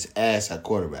division is ass at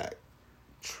quarterback.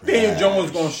 Daniel Trash.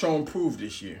 Jones gonna show and prove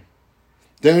this year.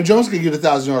 Daniel Jones can get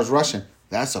 1,000 yards rushing.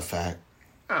 That's a fact.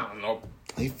 I don't know.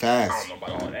 He I fast. don't know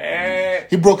about all that.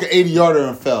 He broke an 80-yarder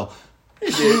and fell.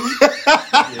 He did.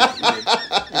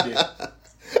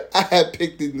 I had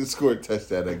picked him to score a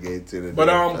touchdown that game to the But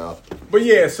NFL.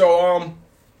 yeah. So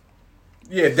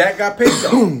Dak got paid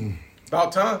though.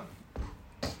 About time.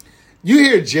 You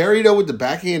hear Jerry, though, with the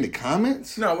backhanded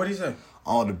comments? No, what he say?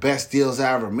 Oh, the best deals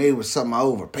I ever made was something I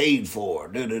overpaid for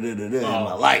in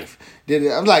my life.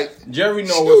 I'm like, Jerry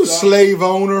know you what's up. slave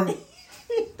owner.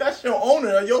 That's your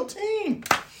owner of your team.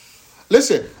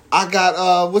 Listen, I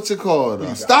got, what's it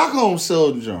called? Stockholm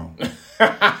Syndrome.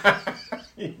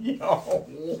 Yo,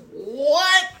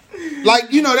 what?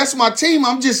 Like, that's my team.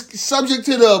 I'm just subject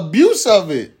to the abuse of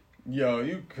it. Yo,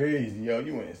 you crazy. Yo,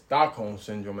 you in Stockholm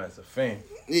Syndrome as a fan.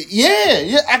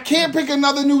 Yeah. I can't pick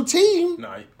another new team.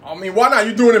 Nah, I mean, why not?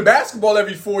 You doing it in basketball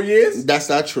every 4 years? That's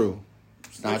not true.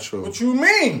 It's not true. What you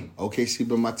mean? OKC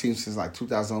been my team since like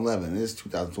 2011. It's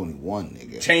 2021,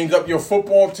 nigga. Change up your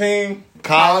football team?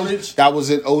 College? That was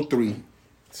in 03.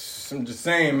 I'm just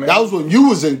saying, man. That was when you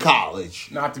was in college.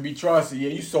 Not to be trusted. Yeah,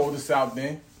 you sold us out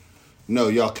then. No,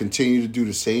 y'all continue to do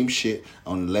the same shit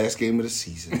on the last game of the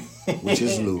season, which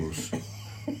is lose.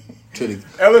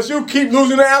 LSU keep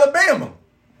losing to Alabama.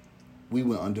 We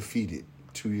went undefeated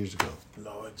 2 years ago.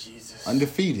 Lord Jesus.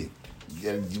 Undefeated.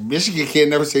 Yeah, Michigan can't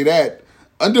never say that.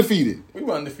 Undefeated. We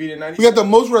were undefeated in We 97. got the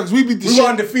most records. We beat the We shit. were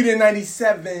undefeated in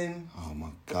 97. Oh my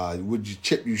God! Would you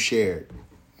chip you shared?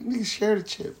 Nigga share the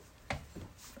chip.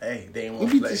 Hey, they ain't We want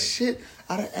to beat play. the shit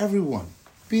out of everyone.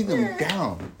 Beat them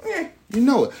down. You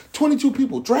know it. 22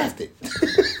 people drafted.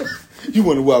 You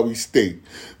wonder why we stink.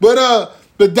 But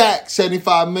the Dak,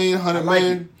 $75 million, $100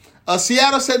 million.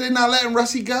 Seattle said they're not letting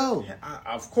Russie go.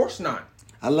 Of course not.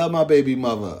 I love my baby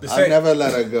mother. I same- never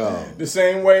let her go. The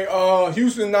same way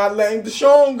Houston not letting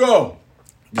Deshaun go.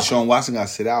 Deshaun Watson got to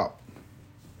sit out.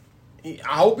 I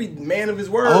hope he man of his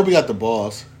word. I hope he got the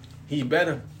balls. He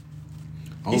better.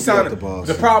 I He hope signed he off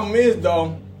the problem is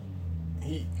though,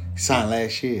 He signed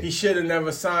last year. he should have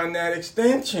never signed that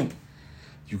extension.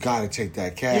 You got to take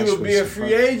that cash. He would be a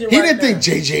free agent. He right didn't think now.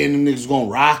 JJ and them niggas gonna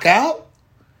rock out,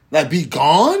 like be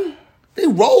gone. They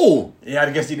rolled. Yeah,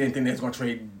 I guess he didn't think they was gonna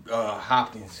trade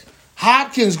Hopkins.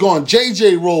 Hopkins gone.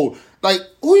 JJ rolled. Like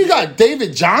who you got?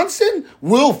 David Johnson,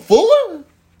 Will Fuller.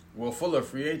 Will Fuller,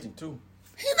 free agent too.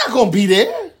 He not gonna be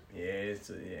there. Yeah.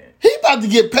 He about to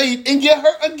get paid and get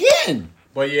hurt again.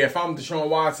 But yeah, if I'm Deshaun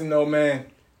Watson though, man,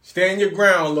 stand your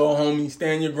ground, little homie.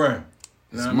 Stand your ground.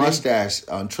 You know His what I mean? mustache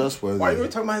untrustworthy. Why you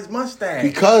talking about his mustache?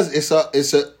 Because it's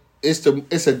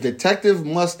a detective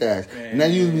mustache, and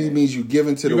that usually means you give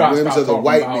in to the gotta whims stop of the talking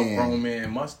white about man. Grown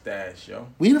man mustache, yo.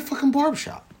 We in a fucking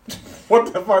barbershop.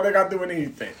 What the fuck they got to do with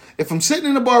anything? If I'm sitting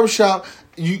in a barbershop,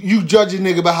 you judge a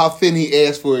nigga by how thin he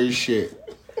asked for his shit.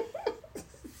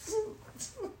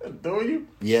 Do you?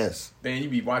 Yes. Then you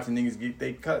be watching niggas get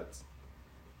their cuts.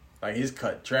 Like his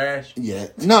cut trash. Yeah.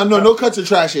 No cuts of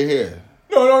trash in here.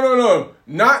 No.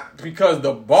 Not because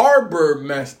the barber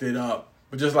messed it up,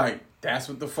 but just like that's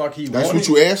what the fuck he That's wanted. what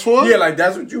you asked for? Yeah, like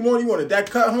that's what you want. You wanted that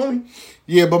cut, homie?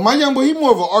 Yeah, but my young boy, he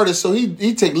more of an artist, so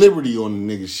he take liberty on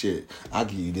the nigga shit. I'll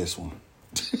give you this one.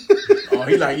 Oh,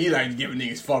 he like giving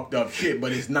niggas fucked up shit,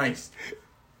 but it's nice.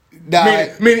 Nah,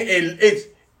 Meaning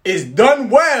it's done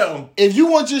well. if you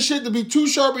want your shit to be too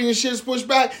sharp and your shit's pushed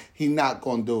back, he not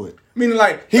gonna do it. Meaning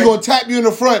like He gonna tap you in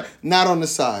the front, not on the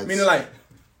sides. Meaning like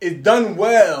it's done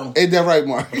well. Ain't that right,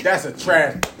 Mark? That's a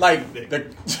trash. Like the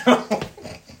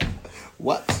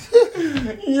What?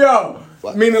 yo.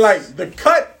 What? Meaning like the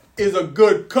cut is a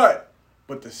good cut,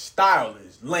 but the style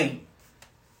is lame.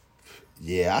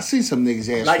 Yeah, I seen some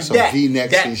niggas ask Like for some that.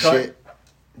 V-necks That and cut. shit.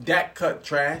 That cut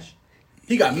trash.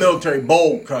 He got military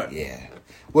bowl cut. Yeah.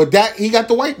 Well, he got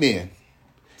the white man.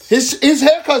 His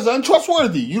haircut's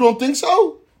untrustworthy. You don't think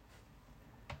so?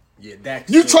 Yeah, Dak.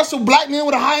 You stood- trust a black man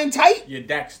with a high and tight? Yeah,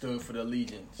 Dak stood for the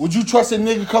allegiance. Would you trust a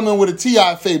nigga coming with a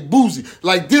T.I. fade boozy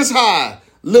like this high,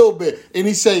 little bit, and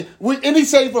he say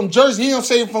from Jersey, he don't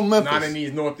say from Memphis. Not in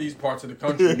these northeast parts of the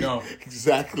country, no.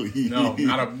 Exactly. No,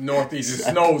 not up northeast. It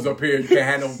snows up here. You can't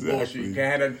have no bullshit. You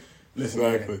can't have that. Listen,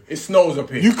 Exactly. man, it snows up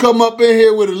here. You come up in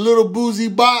here with a little boozy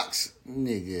box,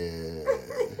 nigga,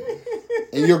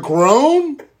 and you're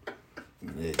grown,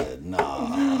 nigga.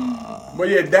 Nah. But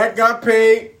yeah, Dak got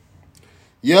paid.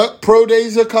 Yep. Pro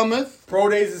days are coming. Pro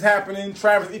days is happening.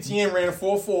 Travis Etienne ran a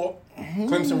 4.4.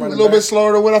 Clemson A running little back. bit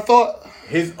slower than what I thought.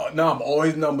 His but all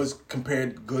his numbers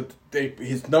compared good.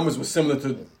 His numbers were similar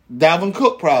to. Dalvin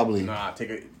Cook probably. Nah, take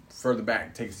it further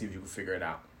back. Take it, see if you can figure it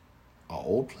out. An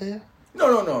old player.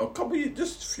 No. A couple years,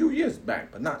 just a few years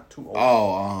back, but not too old.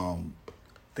 Oh,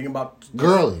 Think about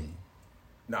Gurley.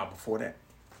 Nah, before that.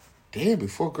 Damn,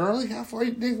 before Gurley, how far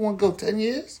you think want to go? 10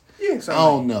 years? Yeah, I something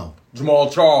don't know. Jamal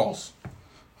Charles.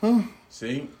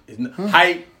 See?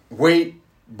 Height, weight,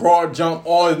 broad jump,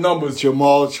 all his numbers.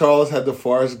 Jamal Charles had the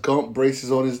Forrest Gump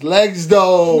braces on his legs,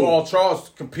 though. Jamal Charles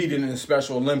competed in the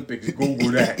Special Olympics.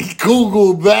 Google that.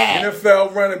 Google that.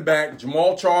 NFL running back,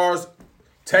 Jamal Charles,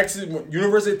 Texas,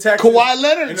 University of Texas. Kawhi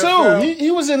Leonard, NFL. too. He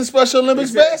was in the Special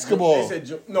Olympics basketball. They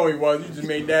said, no, he wasn't. You just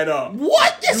made that up.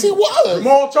 What? Yes, he was.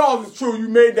 Jamal Charles is true. You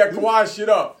made that Kawhi shit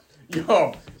up.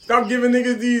 Yo, stop giving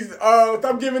niggas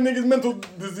stop giving niggas mental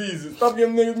diseases. Stop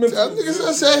giving niggas mental That nigga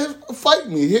diseases. said, fight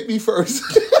me. Hit me first.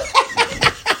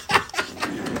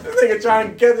 This nigga trying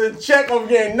to get the check of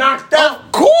getting knocked out.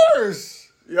 Of course.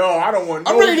 Yo, I don't want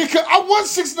no. I'm ready to I want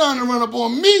 6ix9ine to run up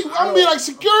on me. I'm going to be like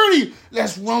security.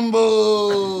 Let's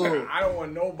rumble. I don't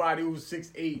want nobody who's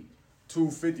 6'8",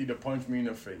 250 to punch me in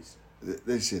the face.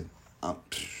 Listen,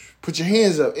 put your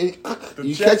hands up.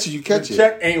 You check- catch it, you catch the it.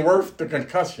 check ain't worth the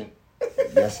concussion.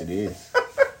 Yes, it is.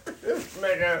 This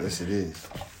nigga, Yes, it is.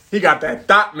 he got that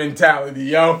thought mentality,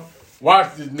 yo.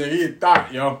 Watch this nigga, he a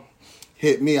thought, yo.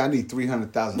 Hit me, I need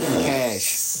 300,000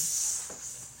 cash.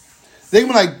 They be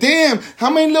like, damn, how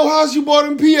many little houses you bought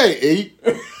in PA? 8.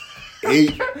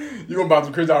 8. You gonna buy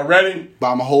some cribs already?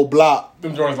 Buy my whole block.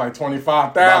 Them joints like Buy my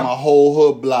 25,000. whole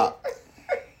hood block.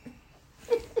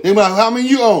 They be like, how many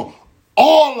you own?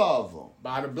 All of them.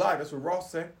 Buy the block, that's what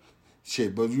Ross said.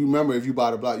 Shit, but you remember, if you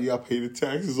buy the block, you gotta pay the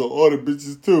taxes on all the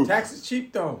bitches too. Tax is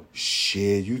cheap though.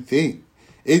 Shit, you think.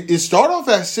 It start off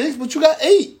at 6, but you got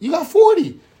 8. You got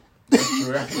 40.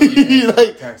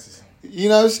 Like, Taxes. you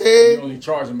know what I'm You saying? only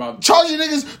charging about. Charging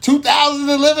niggas $2,000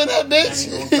 to live in that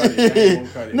bitch. That ain't gonna cut it. That ain't gonna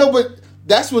cut it. No, but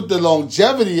that's what the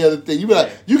longevity of the thing. You be like,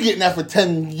 Yeah. you getting that for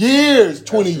 10 years,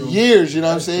 20 true. years, you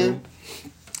know That's what I'm saying?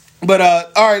 But,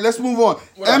 all right, let's move on.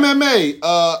 What up? MMA,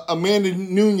 Amanda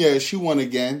Nunes, she won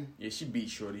again. Yeah, she beat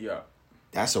Shorty up.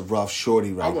 That's a rough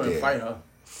shorty right I wouldn't there. fight her.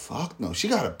 Fuck no. She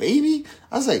got a baby?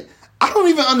 I was like, I don't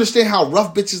even understand how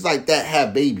rough bitches like that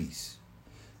have babies.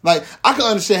 Like, I can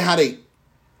understand how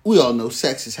we all know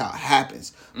sex is how it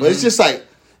happens. But it's just like,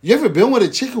 you ever been with a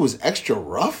chick who was extra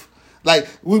rough? Like,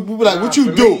 we be like, what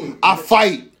you do? Me, I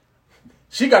fight.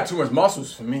 She got too much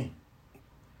muscles for me.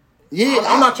 Yeah.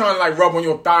 I'm not trying to like rub on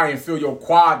your thigh and feel your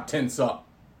quad tense up.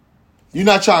 You're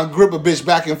not trying to grip a bitch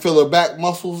back and feel her back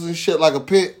muscles and shit like a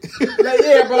pit.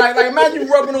 Yeah, but like imagine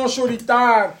rubbing on shorty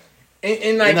thigh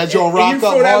and like And that joint and rock you feel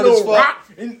up that hard as little fuck.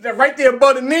 rock and right there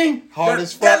above the knee. Hard that,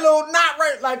 as fuck. That little knot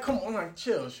right, like come on, like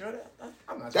chill, sure.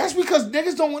 I'm not. That's because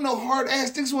niggas don't want no hard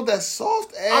ass. Niggas want that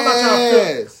soft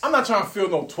ass. I'm not trying to feel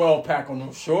no 12-pack on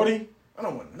no shorty. I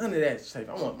don't want none of that shit.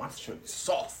 I want my shorty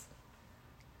soft.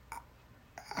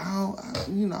 I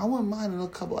wouldn't mind a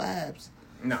couple abs.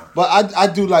 Nah. But I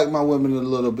do like my women a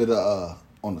little bit of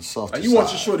on the softer side. You want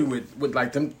your shorty with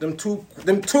like them two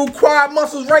quad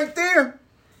muscles right there?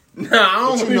 Nah,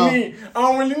 I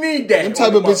don't really need that. Them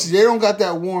type of bitches, they don't got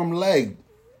that warm leg.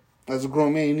 As a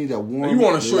grown man, you need that warm leg. You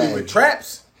want a shorty with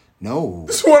traps? No.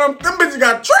 This is what them bitches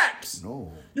got traps.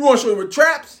 No. You want a shorty with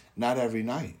traps? Not every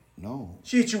night. No.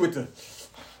 She hit you with the...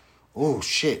 Oh,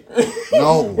 shit.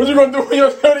 No. What you gonna do when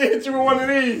your shorty hit you with one of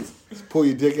these? Pull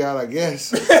your dick out, I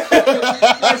guess.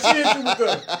 Like she hit you with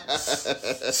the...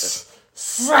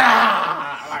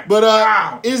 Like,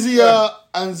 But Izzy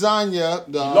Anzanya,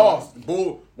 lost.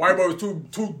 Bull. White boy was too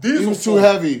diesel. He was too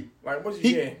heavy. Like what's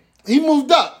he? He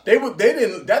moved up. That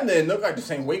didn't look like the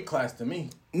same weight class to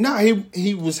me. Nah,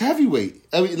 he was heavyweight.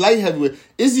 I mean, light heavyweight.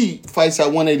 Izzy fights at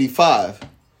 185.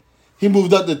 He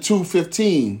moved up to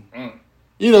 215.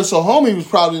 You know, so homie was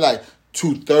probably like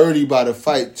 230 by the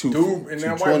fight. Dude, and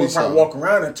that white boy probably walk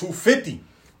around at 250.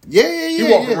 Yeah.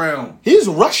 He walk around. He's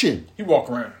Russian. He walk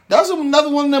around. That's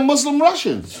another one of them Muslim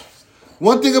Russians.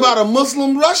 One thing about a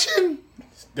Muslim Russian,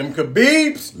 them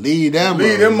Khabibs, leave them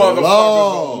motherfuckers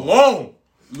alone.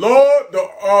 Lord,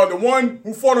 the one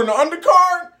who fought on the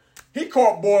undercard, he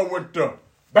caught boy with the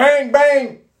bang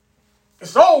bang.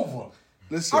 It's over.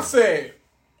 Listen, I said,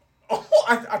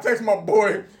 I text my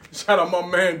boy. Shout out my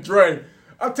man Dre.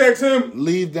 I text him.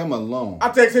 Leave them alone. I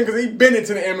text him because he been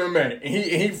into the MMA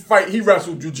and he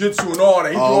wrestled jiu-jitsu and all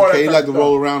that. He do all that he like to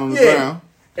roll around on the ground.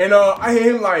 And I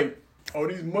hear him like, oh,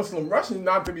 these Muslim Russians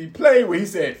not to be played with. He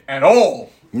said, at all.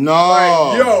 No.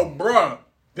 Like, yo, bruh,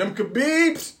 them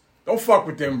Khabibs, don't fuck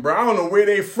with them, bro. I don't know where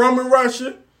they from in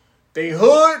Russia. They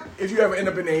hood. If you ever end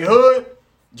up in their hood,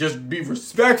 just be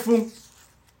respectful.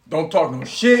 Don't talk no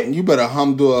shit. You better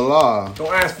hamdulillah.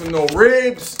 Don't ask for no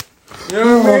ribs. You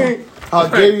know what I mean? How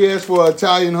dare you ask for an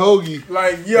Italian hoagie?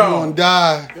 Like, yo. You gonna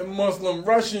die. Them Muslim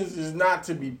Russians is not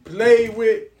to be played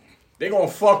with. They gonna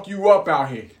fuck you up out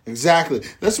here. Exactly.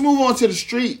 Let's move on to the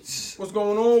streets. What's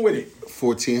going on with it?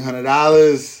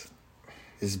 $1,400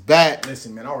 is back.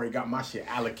 Listen, man, I already got my shit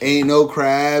allocated. Ain't no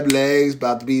crab legs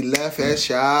about to be left at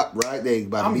shop. Right, they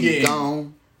about to be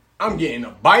gone. I'm getting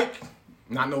a bike,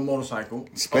 not no motorcycle.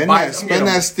 Spend that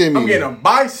stimmy. I'm getting a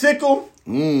bicycle,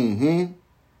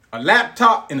 a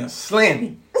laptop, and a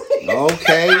slammy.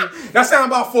 Okay. That sound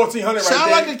about $1,400 right there.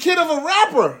 Sound like a kid of a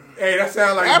rapper. Hey, that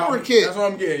sound like rapper kid. That's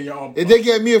what I'm getting, y'all. If they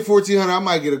get me a $1,400, I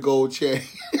might get a gold chain.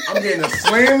 I'm getting a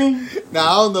slammy. Nah,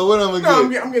 I don't know what I'm gonna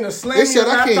get. I'm getting a slammy. They said a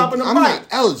laptop and a I'm bike. not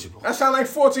eligible. That sound like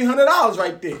 $1,400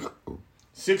 right there.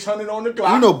 $600 on the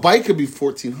Glock. You know, bike could be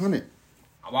 $1,400.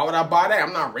 Why would I buy that?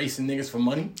 I'm not racing niggas for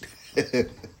money.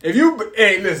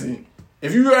 Listen.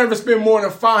 If you ever spend more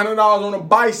than $500 on a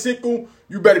bicycle,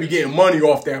 you better be getting money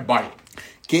off that bike.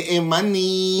 Getting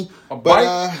money. A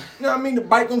bike? You know what I mean? The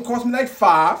bike gonna cost me like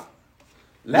 $5.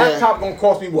 Laptop gonna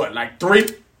cost me what? Like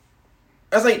 $3?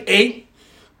 That's like $8.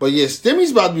 But yeah,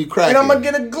 Stimmy's about to be cracking. And I'm gonna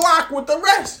get a Glock with the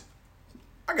rest.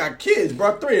 I got kids,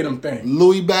 bro. 3 of them things.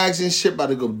 Louis bags and shit about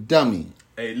to go dummy.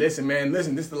 Hey, listen, man.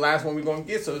 Listen, this is the last one we're gonna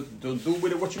get, so do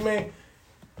with it what you mean.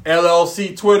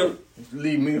 LLC Twitter.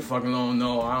 Leave me the fuck alone.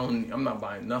 No, I'm not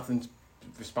buying nothing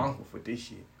responsible for this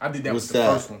shit. I did that with the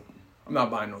first one. I'm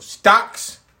not buying no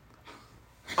stocks.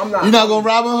 You're not gonna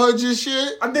Robin Hood your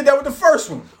shit? I did that with the first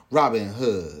one. Robin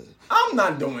Hood. I'm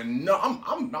not doing no.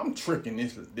 I'm tricking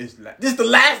this. This is the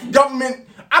last government.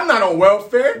 I'm not on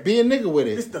welfare. Be a nigga with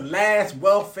it. This is the last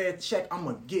welfare check I'm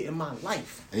gonna get in my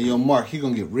life. Hey, yo, Mark, he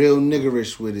gonna get real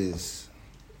niggerish with his.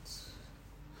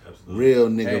 Real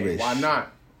niggerish. Hey, why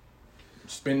not?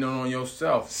 Spending on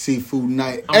yourself. Seafood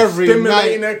night I'm every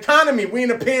stimulating night. the economy. We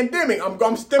in a pandemic.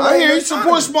 I'm stimulating. I hear the you economy.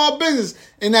 support small business.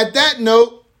 And at that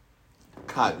note,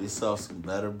 cop yourself some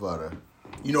better butter.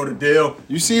 You know the deal.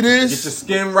 You see this? Get your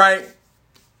skin right.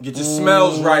 Get your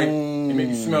smells right. It make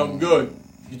you smell good.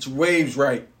 Get your waves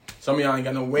right. Some of y'all ain't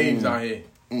got no waves out here.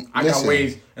 I got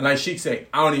waves, and like Sheik say,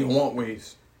 I don't even want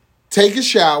waves. Take a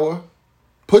shower,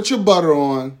 put your butter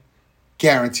on,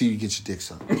 guarantee you get your dick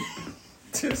sucked.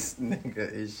 This nigga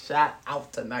is shot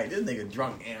out tonight. This nigga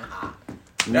drunk and high.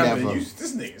 Never.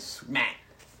 This nigga smack.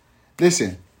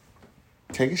 Listen,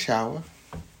 take a shower,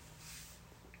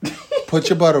 put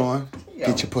your butter on,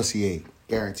 get your pussy ate.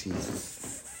 Guaranteed.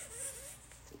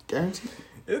 Guaranteed.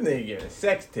 This nigga giving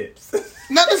sex tips.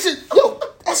 Now listen, yo,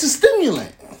 that's a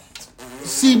stimulant.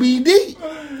 CBD.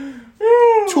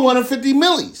 250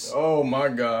 millis. Oh my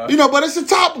God. You know, but it's a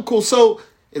topical, so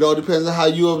it all depends on how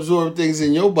you absorb things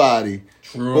in your body.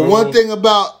 True. But one thing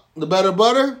about the Better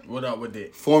Butter, What up with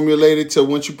it? formulated to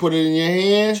once you put it in your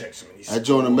hand, Check some of these that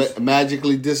joint will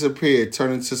magically disappear,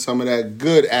 turn into some of that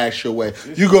good ass your way.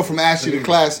 You go from ashy to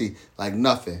classy like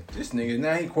nothing. This nigga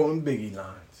now he quoting Biggie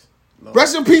lines. Lord.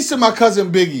 Rest in peace to my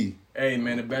cousin Biggie. Hey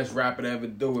man, the best rapper to ever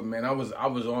do it, man. I was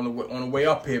on the way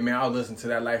up here, man. I was listening to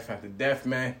that Life After Death,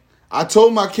 man. I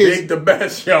told my kids, Big the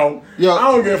best, yo. Yo.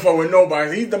 I don't give a fuck with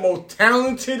nobody. He's the most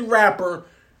talented rapper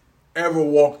ever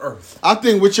walk Earth. I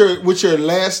think with your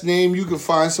last name, you can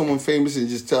find someone famous and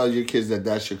just tell your kids that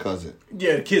that's your cousin.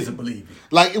 Yeah, the kids will believe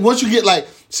it. Like, once you get,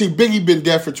 see, Biggie been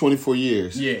dead for 24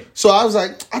 years. Yeah. So I was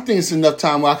like, I think it's enough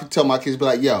time where I can tell my kids, be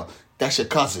like, yo, that's your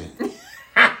cousin.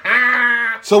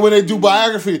 So when they do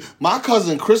biography, my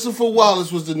cousin Christopher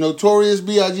Wallace was the Notorious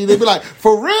B.I.G. They'd be like,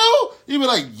 for real? You'd be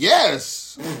like,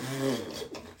 yes.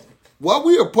 What?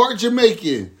 We are part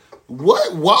Jamaican.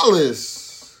 What?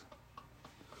 Wallace.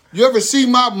 You ever see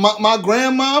my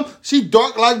grandmom? She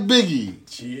dark like Biggie.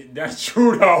 Gee, that's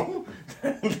true though.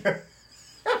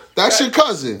 That's your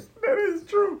cousin. That is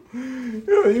true.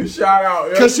 Yo, you shout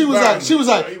out. Cause she was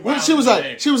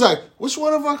like, which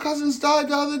one of our cousins died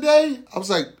the other day? I was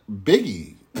like,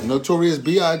 Biggie, Notorious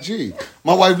B.I.G.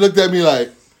 My wife looked at me like,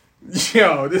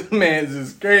 yo, this man's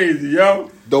just crazy, yo.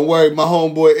 don't worry, my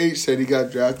homeboy H said he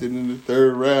got drafted in the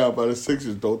 3rd round by the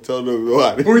Sixers. Don't tell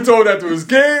nobody. We told that to his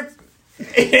kids.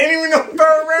 He ain't even no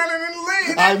 3rd round in the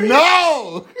league. I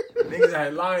know. Niggas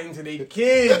are lying to their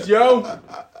kids, yo.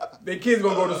 Their kids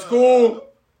gonna go to school.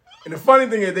 And the funny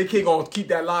thing is, they kid gonna keep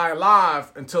that lie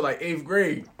alive until like 8th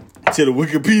grade. To the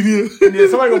Wikipedia. And then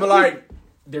somebody gonna be like,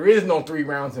 there is no 3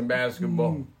 rounds in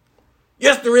basketball.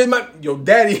 Yes, there is, yo,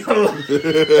 daddy.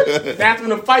 That's when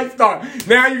the fight starts.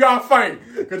 Now you gotta fight.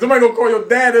 Because somebody gonna call your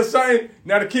dad or something.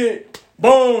 Now the kid,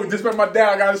 boom, disrespect my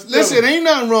dad, I gotta steal Listen, him. ain't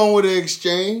nothing wrong with an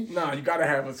exchange. Nah, you gotta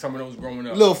have some of those growing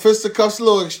up. Little fisticuffs,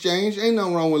 little exchange. Ain't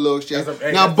nothing wrong with little exchange.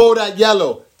 Hey, now, Bodak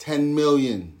Yellow, 10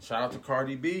 million. Shout out to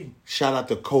Cardi B. Shout out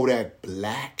to Kodak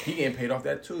Black. He getting paid off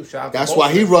that too. Shout out That's to why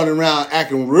both he of them. running around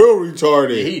acting real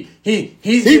retarded. He's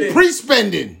He getting,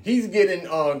 pre-spending. he's getting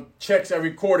checks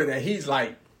every quarter that he's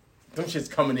like, them shit's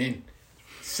coming in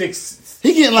 6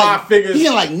 He getting 5 figures. He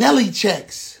getting like Nelly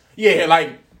checks. Yeah,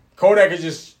 like Kodak is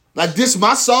just Like this,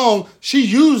 my song. She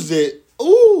used it.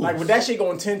 Ooh. like with that shit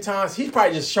going 10 times. He's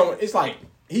probably just showing. It's like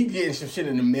he getting some shit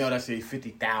in the mail that say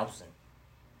 50,000,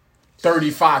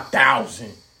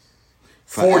 35,000,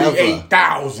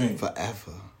 48,000.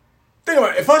 Forever. Think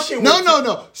about it. If her shit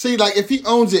No. See, like if he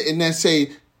owns it and then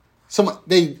say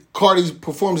Cardi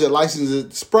performs it, licenses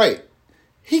it, Sprite.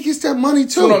 He gets that money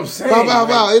too. That's what I'm saying, Bow.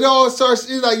 like- It all starts.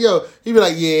 He's like, yo. He be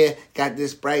like, yeah, got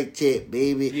this Sprite chip,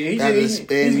 baby. Yeah, Got to he's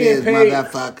spend getting this, paid.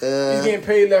 motherfucker. He's getting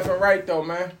paid left and right though,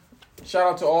 man. Shout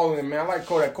out to all of them, man. I like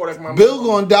Kodak. Kodak, my Bill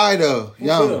gonna die though. Who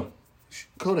Young. Bill?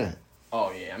 Kodak.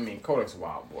 Oh yeah, I mean Kodak's a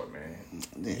wild boy, man.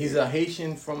 He's a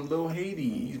Haitian from Little Haiti.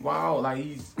 He's wild, like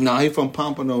he's. No, he from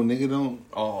Pompano, nigga. Don't.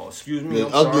 Oh, excuse me, The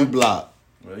I'm ugly sorry. block.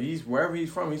 Well, he's wherever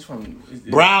he's from. He's from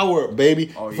Broward,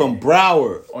 baby. Oh, yeah. From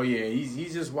Broward. Oh yeah,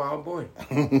 he's just wild boy.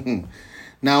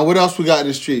 Now, what else we got in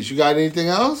the streets? You got anything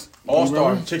else? All Star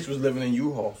Remember? chicks was living in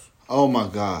U-Hauls. Oh my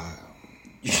God.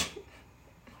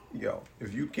 Yo,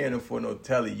 if you can't afford no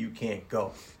telly, you can't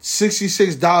go.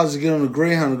 $66 to get on the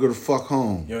Greyhound to go to fuck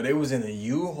home. Yo, they was in a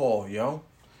U-Haul, yo.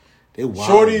 They wild.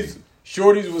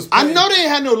 Shorties was. I know they ain't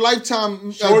had no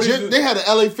lifetime. Shorties They had an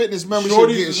LA Fitness membership Shorties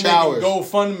getting was showers. making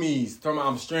GoFundMe's. Talking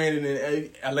about I'm stranded in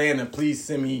Atlanta. Please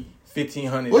send me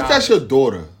 $1,500. What's that's your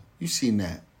daughter? You seen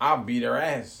that? I'll beat her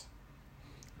ass.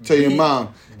 Tell your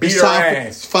mom. beat It's her time ass.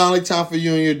 it's finally time for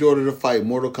you and your daughter to fight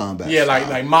Mortal Kombat. Yeah, style.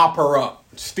 like mop her up,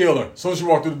 steal her. As soon as she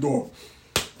walked through the door,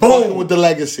 Fucking boom, with the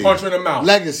legacy. punch her in the mouth.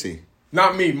 Legacy.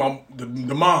 Not me,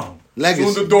 the mom. Legacy.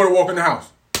 As soon as the daughter walk in the house,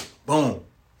 boom,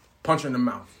 punch her in the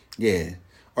mouth. Yeah.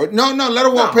 Or no, let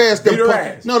her walk Nah, past them. beat her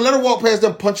ass. No, let her walk past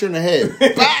them, punch her in the head.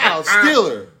 Bow, steal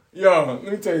her. Yo,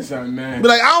 let me tell you something, man. Be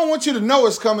like, I don't want you to know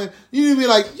it's coming. You need to be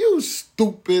like, you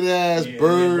stupid ass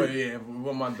bird. Yeah, but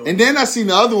what my daughter. And then I seen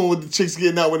the other one with the chicks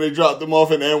getting out when they dropped them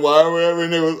off in NY or whatever,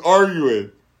 and they was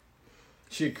arguing.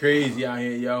 Shit crazy out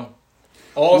here, yo.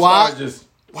 All Why? stars just.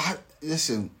 Why?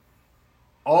 Listen,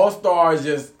 All stars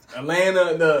just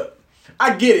Atlanta.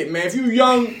 I get it, man. If you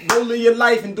young, go live your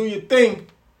life and do your thing.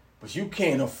 But you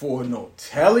can't afford no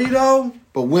telly though.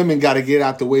 but women got to get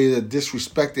out the way of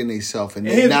disrespecting themselves, and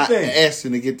they're here's the not thing.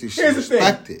 asking to get Here's the thing.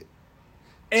 disrespected.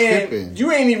 And Tripping.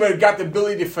 you ain't even got the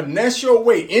ability to finesse your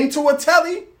way into a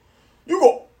telly. You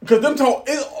go, because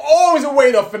it's always a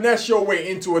way to finesse your way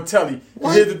into a telly.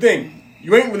 What? Here's the thing.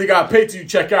 You ain't really got to pay till you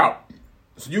check out.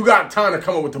 So you got time to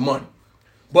come up with the money.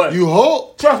 But You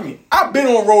hope. trust me, I've been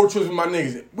on road trips with my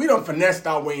niggas. We done finessed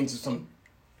our way into some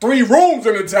 3 rooms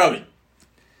in the telly.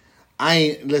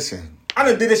 Listen, I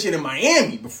done did this shit in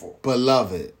Miami before.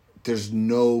 beloved, there's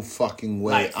no fucking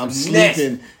way Like, I'm finesse.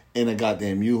 sleeping in a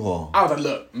goddamn U-Haul. I was like,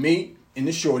 look, me and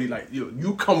the shorty, like,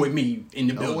 you come with me in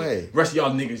the building. way. Rest of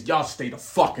y'all niggas, y'all stay the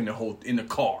fuck in the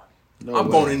car. No I'm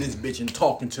way. going in this bitch and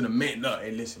talking to the man. Look,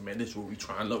 hey, listen, man, this is what we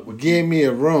trying to look with. Give me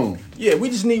a room. Yeah, we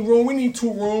just need room. We need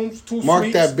 2 rooms, 2 Mark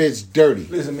suites. that bitch dirty.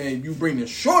 Listen, man, you bring the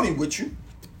shorty with you.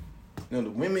 You know, the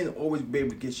women always be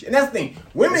able to get shit. And that's the thing.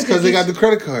 Women It's can because they get got the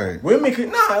credit card. Women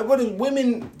could what is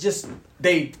women just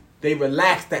they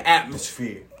relax the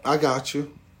atmosphere. I got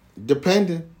you.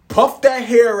 Depending. Puff that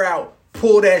hair out,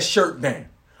 pull that shirt down.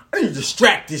 I need to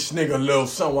distract this nigga a little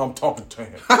something while I'm talking to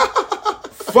him.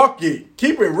 Fuck it.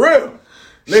 Keep it real.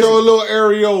 Listen, Show a little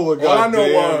areola, all I know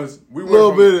goddamn. was we went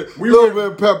little from- bit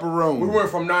of pepperoni. we went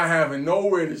from not having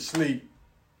nowhere to sleep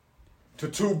to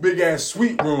 2 big ass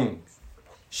suite rooms.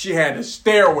 She had a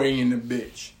stairway in the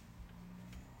bitch.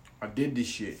 I did this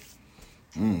shit.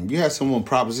 You had someone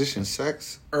proposition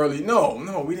sex? Early,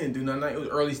 no, we didn't do nothing. It was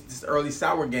early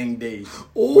Sour Gang days.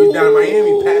 We was down in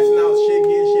Miami passing out shit,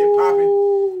 getting shit popping.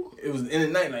 It was in the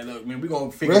night, like, look, man, we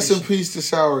gonna figure Rest this in shit. peace to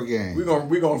Sour Gang. We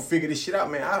gonna figure this shit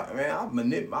out, man. I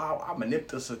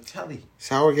maniped us a telly.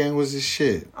 Sour Gang was his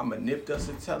shit. I maniped us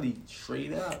a telly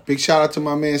straight up. Big shout out to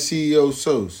my man CEO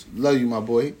Sos. Love you, my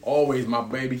boy. Always my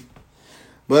baby.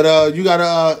 But you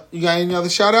got any other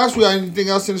shout outs? We got anything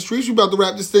else in the streets? We about to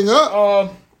wrap this thing up.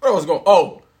 Where was going?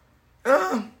 Oh,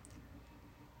 nah.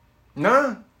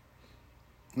 Nah.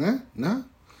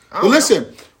 Well,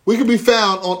 listen, we can be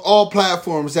found on all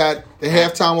platforms at the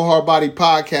Halftime with Hard Body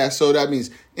Podcast. So that means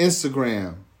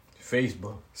Instagram,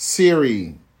 Facebook.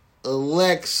 Siri,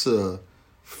 Alexa,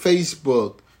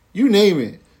 Facebook, you name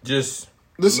it. Just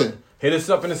Listen, hit us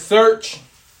up in the search.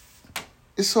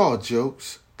 it's all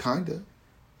jokes, kinda.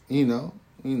 You know,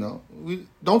 we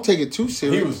don't take it too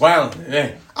serious. He was violent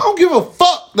today. I don't give a fuck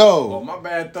Oh, though. my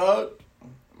bad, thug.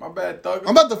 My bad, thug. I'm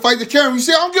about to fight the camera. You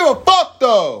say I don't give a fuck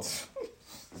though.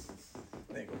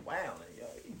 Nigga violent, yo.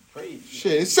 He crazy.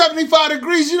 Shit, it's 75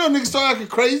 degrees. You know niggas start acting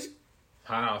crazy.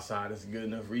 Hot outside. That's a good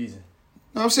enough reason.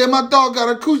 You know what I'm saying? My dog got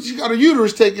a coochie, she got a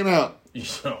uterus taken out.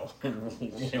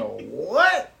 Yo,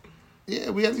 what?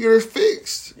 Yeah, we have to get her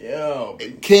fixed. Yo,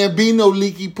 Can't be no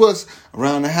leaky puss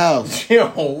around the house.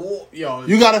 yo.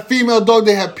 You got a female dog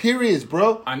that have periods,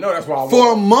 bro. I know that's why.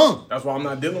 For a month. That's why I'm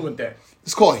not dealing with that.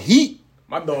 It's called heat.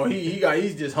 My dog,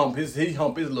 he's just hump his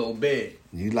little bed.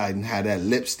 You like to have that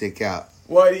lipstick out.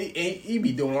 Well, he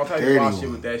be doing all types of Dirty wild one.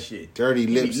 shit with that shit. Dirty he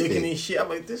lipstick. be licking his shit. I'm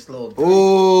like, this little.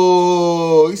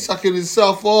 Oh, he's sucking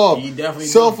himself off. He definitely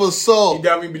Self-assault. He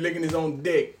definitely be licking his own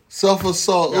dick.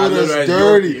 Self-assault. Got a Oh, little that's ass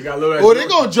dirty. Yorkie. Got a little ass Oh, they Yorkie.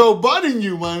 gonna Joe Budden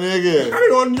you, my nigga. I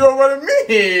don't know what it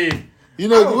mean. You I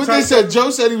know don't what try they to- said? Joe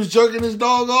said he was jerking his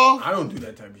dog off. I don't do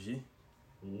that type of shit.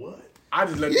 What? I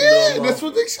just let Yeah, the dog that's go.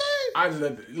 what they said. I just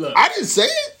let look. I didn't say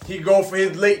it. He go for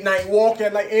his late night walk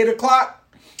at like 8 o'clock.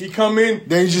 He come in.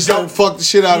 Then you just jump- don't fuck the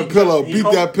shit out of the pillow. he Beat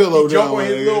hump- that pillow he jump down, on my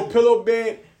his nigga. little pillow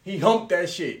bed. He humped that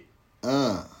shit.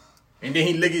 And And then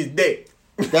he lick his dick.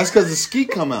 that's because the ski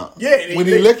come out. Yeah. And when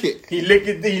he lick it. He licked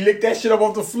that shit up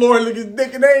off the floor and lick his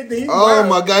dick and everything. He Oh wild.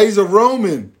 my God, he's a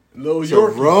Roman. Little He's a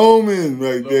Yorkie. Roman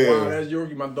right Little there. wild ass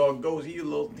Yorkie. My dog goes. He a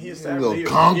savage. little He a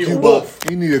concubine. wolf.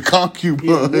 He need a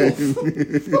concubine. He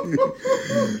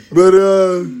But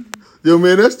yo,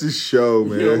 man, that's the show,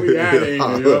 man. Yo, we outta here,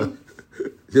 yo.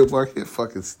 Yo, Mark, can't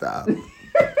fucking stop. That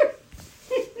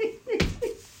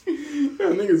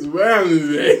nigga's wild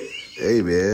today. Hey, man.